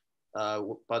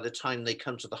by the time they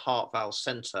come to the heart valve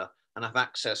center and have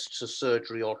access to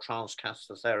surgery or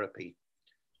transcatheter therapy.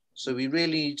 So we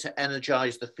really need to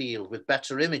energize the field with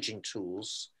better imaging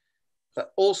tools,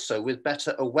 but also with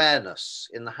better awareness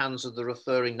in the hands of the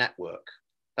referring network.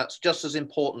 That's just as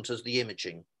important as the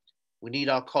imaging. We need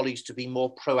our colleagues to be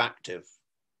more proactive.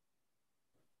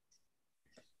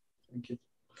 Thank you.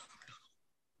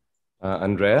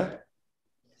 Andrea?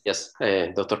 Yes,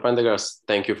 Dr. Prendergast,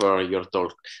 thank you for your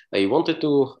talk. I wanted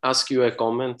to ask you a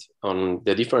comment on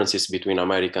the differences between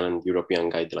American and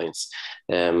European guidelines.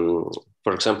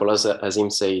 For example, as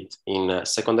Im said, in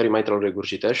secondary mitral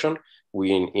regurgitation,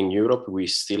 in Europe, we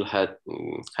still have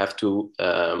to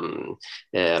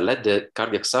let the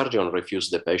cardiac surgeon refuse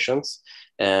the patients.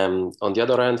 On the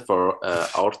other hand, for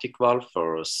aortic valve,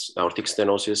 for aortic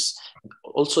stenosis,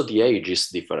 also the age is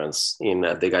different in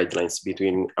the guidelines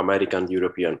between American and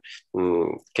European.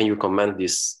 Can you comment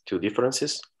these two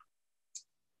differences?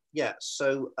 Yeah,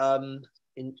 so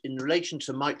in relation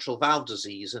to mitral valve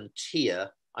disease and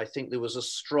TIA, I think there was a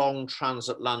strong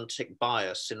transatlantic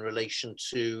bias in relation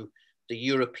to the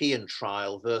European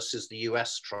trial versus the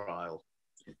US trial.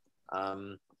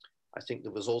 I think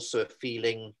there was also a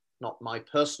feeling, not my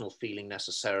personal feeling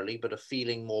necessarily, but a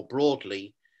feeling more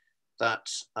broadly that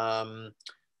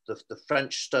the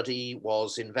French study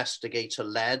was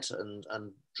investigator-led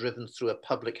and driven through a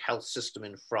public health system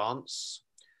in France,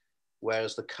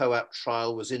 whereas the COAP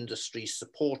trial was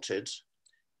industry-supported,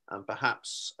 and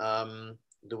perhaps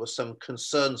there were some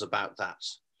concerns about that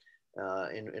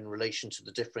in relation to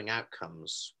the differing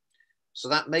outcomes. So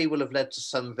that may well have led to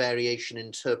some variation in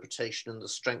interpretation and the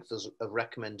strength of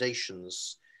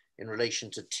recommendations in relation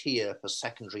to TIA for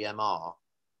secondary MR.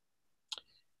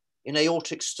 In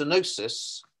aortic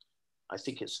stenosis, I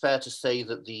think it's fair to say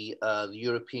that the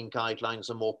European guidelines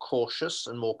are more cautious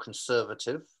and more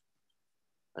conservative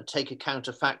and take account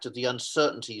of fact of the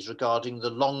uncertainties regarding the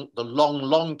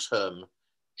long-term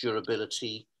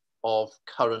durability of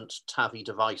current TAVI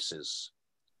devices.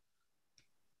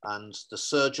 And the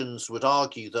surgeons would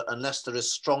argue that unless there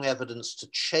is strong evidence to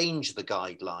change the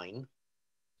guideline,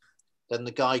 then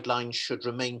the guideline should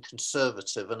remain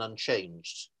conservative and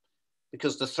unchanged,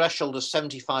 because the threshold of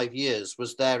 75 years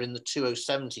was there in the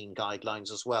 2017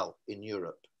 guidelines as well in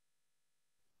Europe.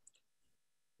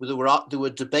 There were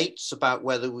debates about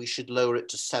whether we should lower it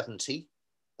to 70,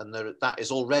 and that is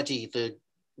already the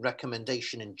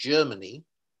recommendation in Germany,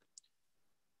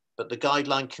 but the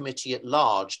guideline committee at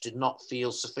large did not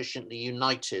feel sufficiently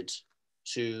united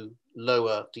to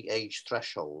lower the age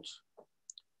threshold.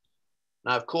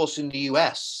 Now, of course, in the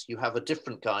US, you have a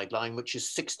different guideline, which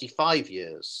is 65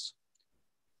 years.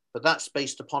 but that's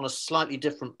based upon a slightly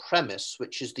different premise,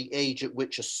 which is the age at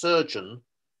which a surgeon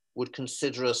would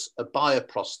consider us a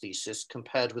bioprosthesis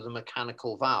compared with a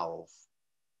mechanical valve.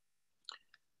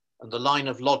 And the line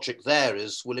of logic there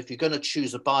is, well, if you're going to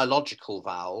choose a biological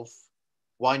valve,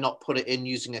 why not put it in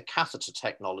using a catheter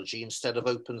technology instead of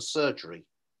open surgery?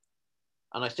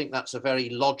 And I think that's a very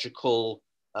logical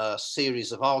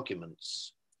series of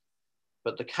arguments.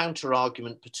 But the counter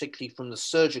argument, particularly from the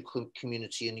surgical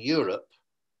community in Europe,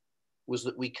 was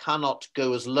that we cannot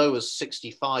go as low as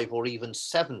 65 or even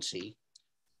 70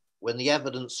 when the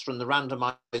evidence from the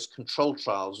randomized control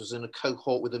trials was in a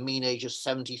cohort with a mean age of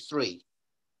 73.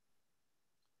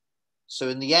 So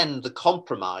in the end, the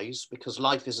compromise, because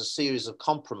life is a series of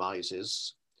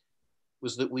compromises,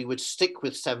 was that we would stick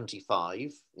with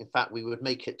 75. In fact, we would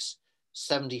make it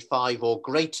 75 or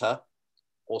greater,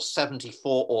 or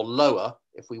 74 or lower,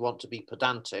 if we want to be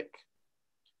pedantic.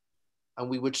 And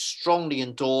we would strongly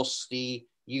endorse the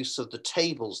use of the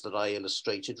tables that I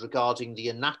illustrated regarding the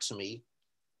anatomy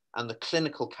and the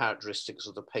clinical characteristics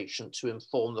of the patient to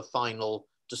inform the final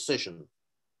decision.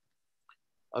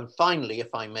 And finally,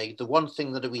 if I may, the one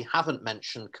thing that we haven't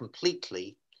mentioned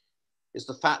completely is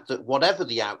the fact that whatever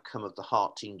the outcome of the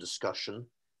heart team discussion,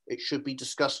 it should be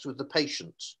discussed with the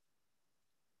patient.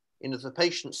 And if the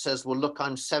patient says, well, look,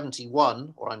 I'm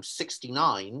 71 or I'm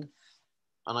 69,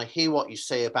 and I hear what you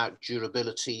say about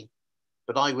durability,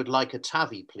 but I would like a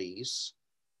TAVI, please,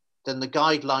 then the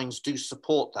guidelines do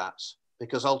support that,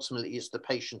 because ultimately it's the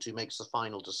patient who makes the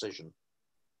final decision.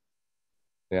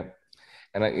 Yeah.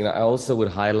 And I also would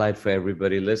highlight for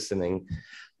everybody listening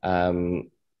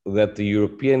that the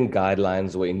European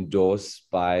guidelines were endorsed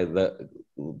by the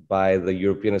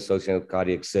European Association of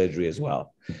Cardiac Surgery as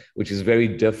well, which is very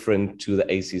different to the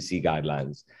ACC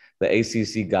guidelines. The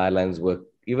ACC guidelines were,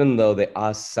 even though there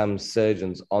are some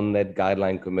surgeons on that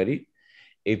guideline committee,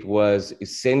 it was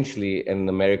essentially an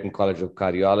American College of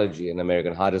Cardiology and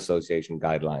American Heart Association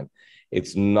guideline.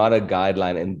 It's not a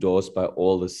guideline endorsed by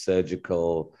all the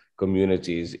surgical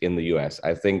communities in the US.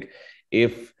 I think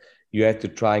if you had to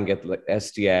try and get like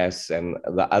STS and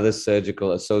the other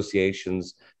surgical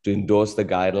associations to endorse the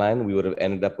guideline, we would have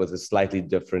ended up with a slightly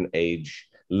different age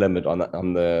limit on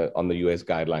the US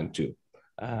guideline too.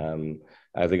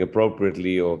 I think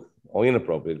appropriately or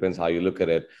inappropriately, depends how you look at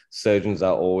it, surgeons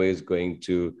are always going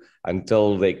to,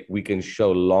 until we can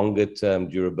show longer term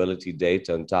durability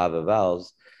data on TAVR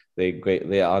valves,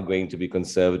 they are going to be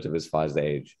conservative as far as the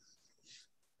age.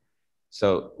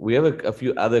 So we have a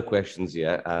few other questions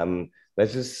here.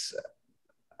 Let's just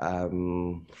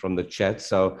from the chat.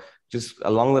 So just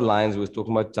along the lines, we were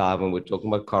talking about TAVR and we're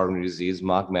talking about coronary disease.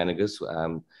 Mark Manigas,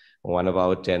 one of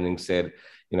our attendings, said,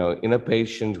 in a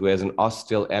patient who has an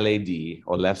ostial LAD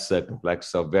or left circumflex,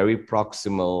 so very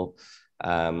proximal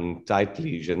tight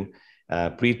lesion,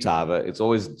 pre-TAVR, it's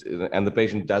always, and the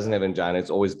patient doesn't have angina, it's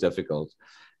always difficult.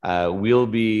 We'll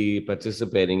be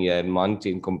participating here in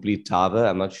Monty in complete TAVR.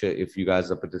 I'm not sure if you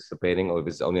guys are participating or if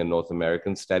it's only a North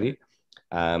American study.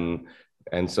 And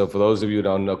so for those of you who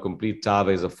don't know, complete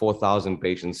TAVR is a 4,000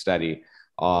 patient study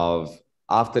of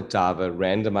after TAVR,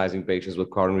 randomizing patients with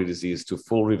coronary disease to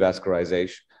full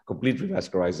revascularization, complete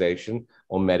revascularization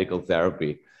or medical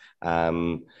therapy.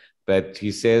 But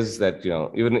he says that,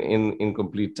 even in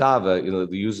complete TAVR,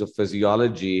 the use of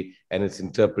physiology and its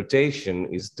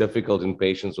interpretation is difficult in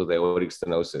patients with aortic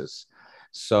stenosis.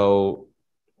 So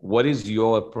what is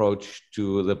your approach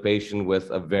to the patient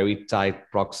with a very tight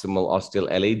proximal ostial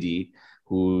LAD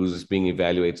who's being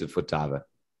evaluated for TAVR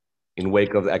in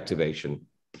wake of the activation?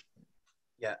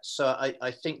 Yeah, so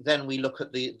I think then we look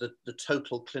at the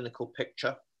total clinical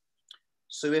picture.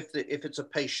 So if it's a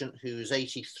patient who's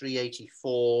 83,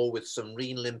 84 with some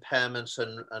renal impairment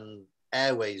and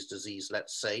airways disease,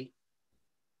 let's say,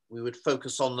 we would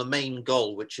focus on the main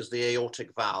goal, which is the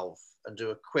aortic valve, and do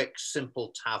a quick,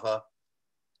 simple TAVR.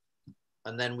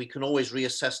 And then we can always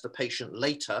reassess the patient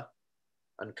later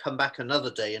and come back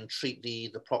another day and treat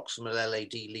the proximal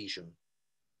LAD lesion.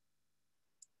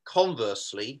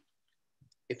 Conversely,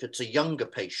 if it's a younger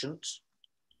patient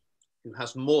who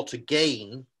has more to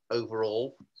gain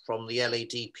overall from the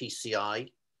LAD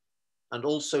PCI, and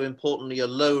also importantly, a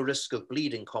low risk of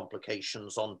bleeding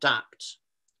complications on DAPT,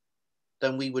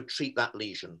 then we would treat that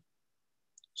lesion.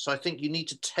 So I think you need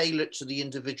to tailor it to the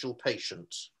individual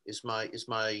patient is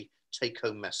my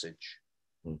take-home message.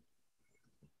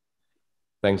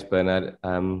 Thanks, Bernard.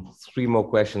 3 more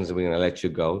questions and we're going to let you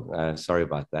go. Sorry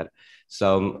about that.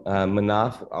 So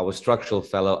Manaf, our structural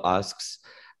fellow, asks,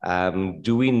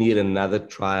 do we need another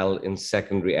trial in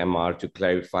secondary MR to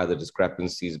clarify the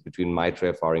discrepancies between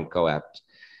MITRA-FR and COAPT?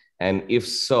 And if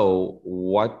so,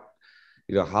 what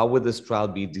how would this trial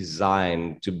be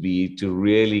designed to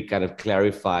really kind of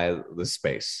clarify the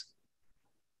space?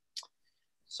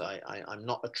 So I'm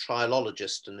not a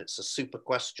trialologist, and it's a super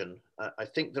question. I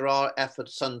think there are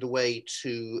efforts underway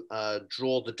to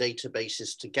draw the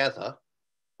databases together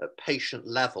at patient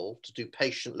level, to do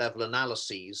patient level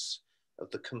analyses of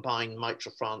the combined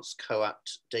MITRA-France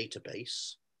COAPT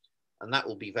database. And that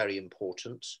will be very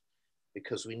important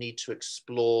because we need to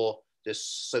explore this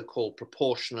so-called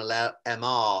proportional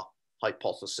MR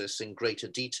hypothesis in greater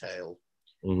detail.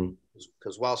 Mm-hmm.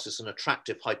 Because whilst it's an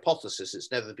attractive hypothesis,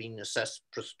 it's never been assessed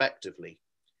prospectively.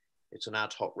 It's an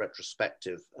ad hoc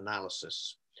retrospective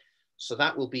analysis. So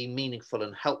that will be meaningful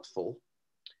and helpful.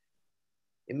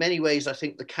 In many ways, I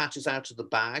think the cat is out of the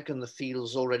bag and the field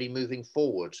is already moving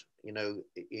forward.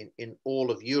 In all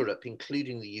of Europe,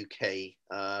 including the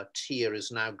UK, TIR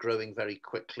is now growing very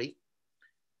quickly,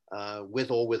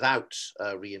 with or without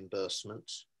reimbursement.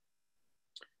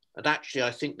 And actually,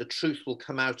 I think the truth will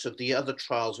come out of the other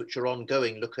trials which are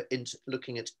ongoing,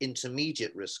 looking at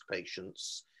intermediate risk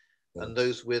patients and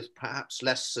those with perhaps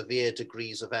less severe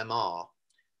degrees of MR.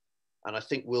 And I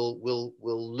think we'll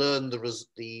learn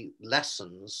the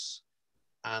lessons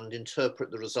and interpret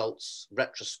the results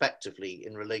retrospectively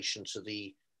in relation to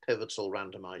the pivotal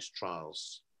randomized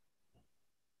trials.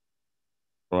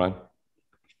 All right.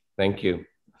 Thank you.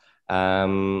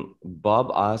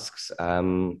 Bob asks,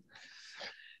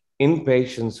 in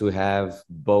patients who have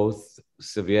both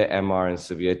severe MR and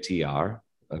severe TR,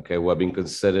 okay, who are being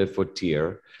considered for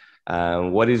TIR,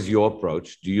 what is your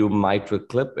approach? Do you mitra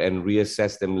clip and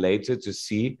reassess them later to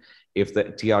see if the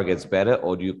TR gets better,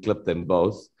 or do you clip them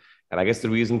both? And I guess the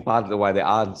reason part of why they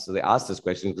ask this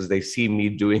question is because they see me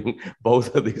doing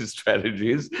both of these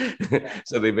strategies.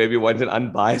 So they maybe want an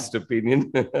unbiased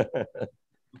opinion.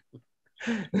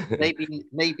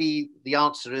 Maybe the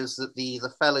answer is that the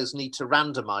fellows need to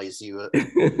randomize you.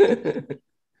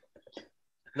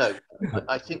 No,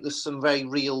 I think there's some very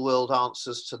real world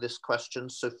answers to this question.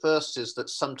 So first is that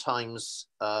sometimes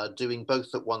doing both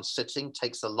at one sitting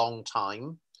takes a long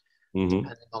time,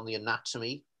 depending on the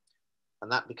anatomy.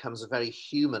 And that becomes a very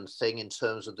human thing in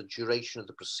terms of the duration of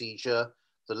the procedure,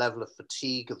 the level of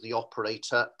fatigue of the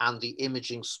operator and the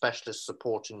imaging specialist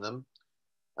supporting them.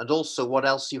 And also what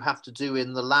else you have to do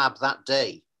in the lab that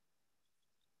day.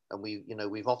 And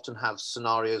we've often had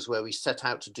scenarios where we set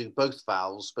out to do both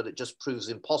valves, but it just proves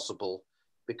impossible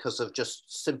because of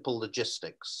just simple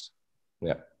logistics.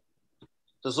 Yeah.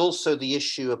 There's also the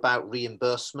issue about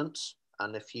reimbursement.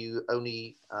 And if you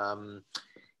only,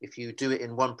 if you do it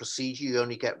in one procedure, you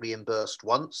only get reimbursed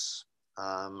once.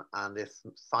 And if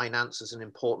finance is an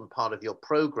important part of your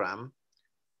program,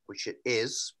 which it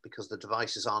is because the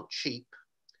devices aren't cheap,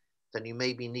 then you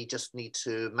maybe just need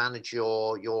to manage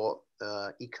your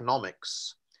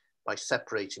economics by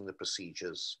separating the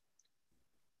procedures.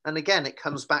 And again, it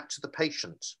comes back to the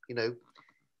patient.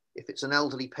 If it's an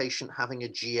elderly patient having a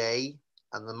GA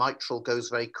and the mitral goes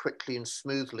very quickly and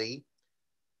smoothly,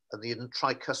 and the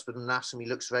tricuspid anatomy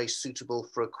looks very suitable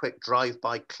for a quick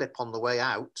drive-by clip on the way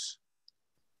out,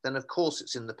 then of course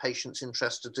it's in the patient's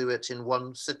interest to do it in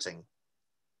one sitting.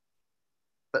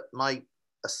 But my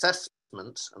assessment,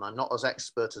 and I'm not as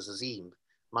expert as Azim,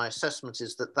 my assessment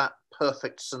is that that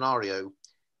perfect scenario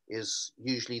is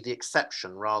usually the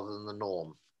exception rather than the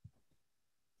norm.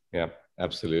 Yeah,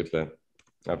 absolutely.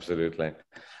 Absolutely.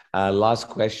 Last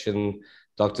question,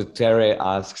 Dr. Terry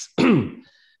asks,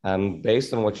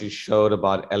 based on what you showed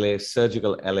about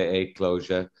surgical LAA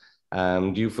closure,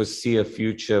 do you foresee a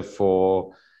future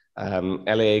for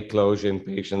LAA closure in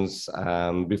patients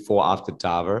before, after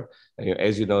TAVR?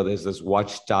 As you know, there's this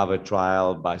Watch TAVR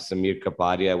trial by Samir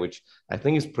Kapadia, which I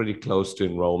think is pretty close to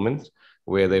enrollment,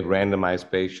 where they've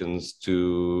randomized patients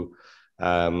to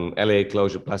LAA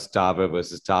closure plus TAVR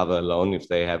versus TAVR alone if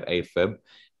they have AFib.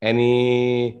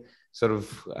 Any sort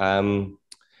of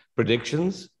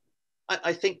predictions?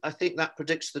 I think that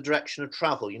predicts the direction of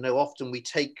travel. Often we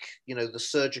take, the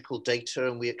surgical data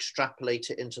and we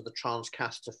extrapolate it into the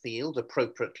transcatheter field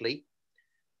appropriately.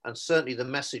 And certainly the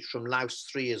message from Laos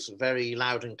 3 is very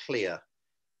loud and clear.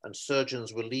 And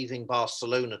surgeons were leaving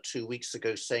Barcelona 2 weeks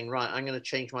ago saying, right, I'm going to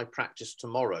change my practice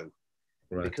tomorrow.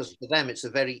 Right. Because for them, it's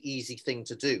a very easy thing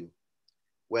to do.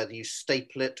 Whether you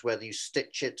staple it, whether you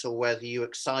stitch it, or whether you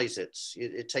excise it,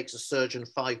 it takes a surgeon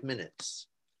 5 minutes.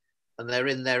 And they're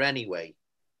in there anyway.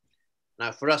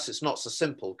 Now, for us, it's not so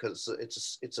simple because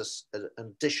it's an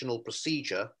additional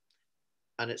procedure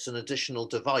and it's an additional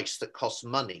device that costs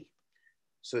money.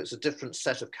 So it's a different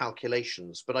set of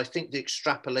calculations. But I think the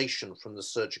extrapolation from the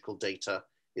surgical data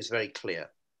is very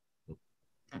clear.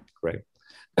 Great.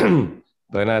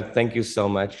 Bernard, thank you so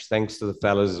much. Thanks to the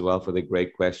fellows as well for the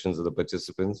great questions of the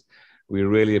participants. We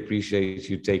really appreciate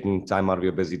you taking time out of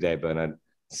your busy day, Bernard.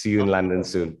 See you in London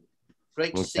soon.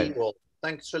 Great to see you all.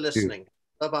 Thanks for listening.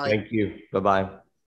 Bye-bye. Thank you. Bye-bye.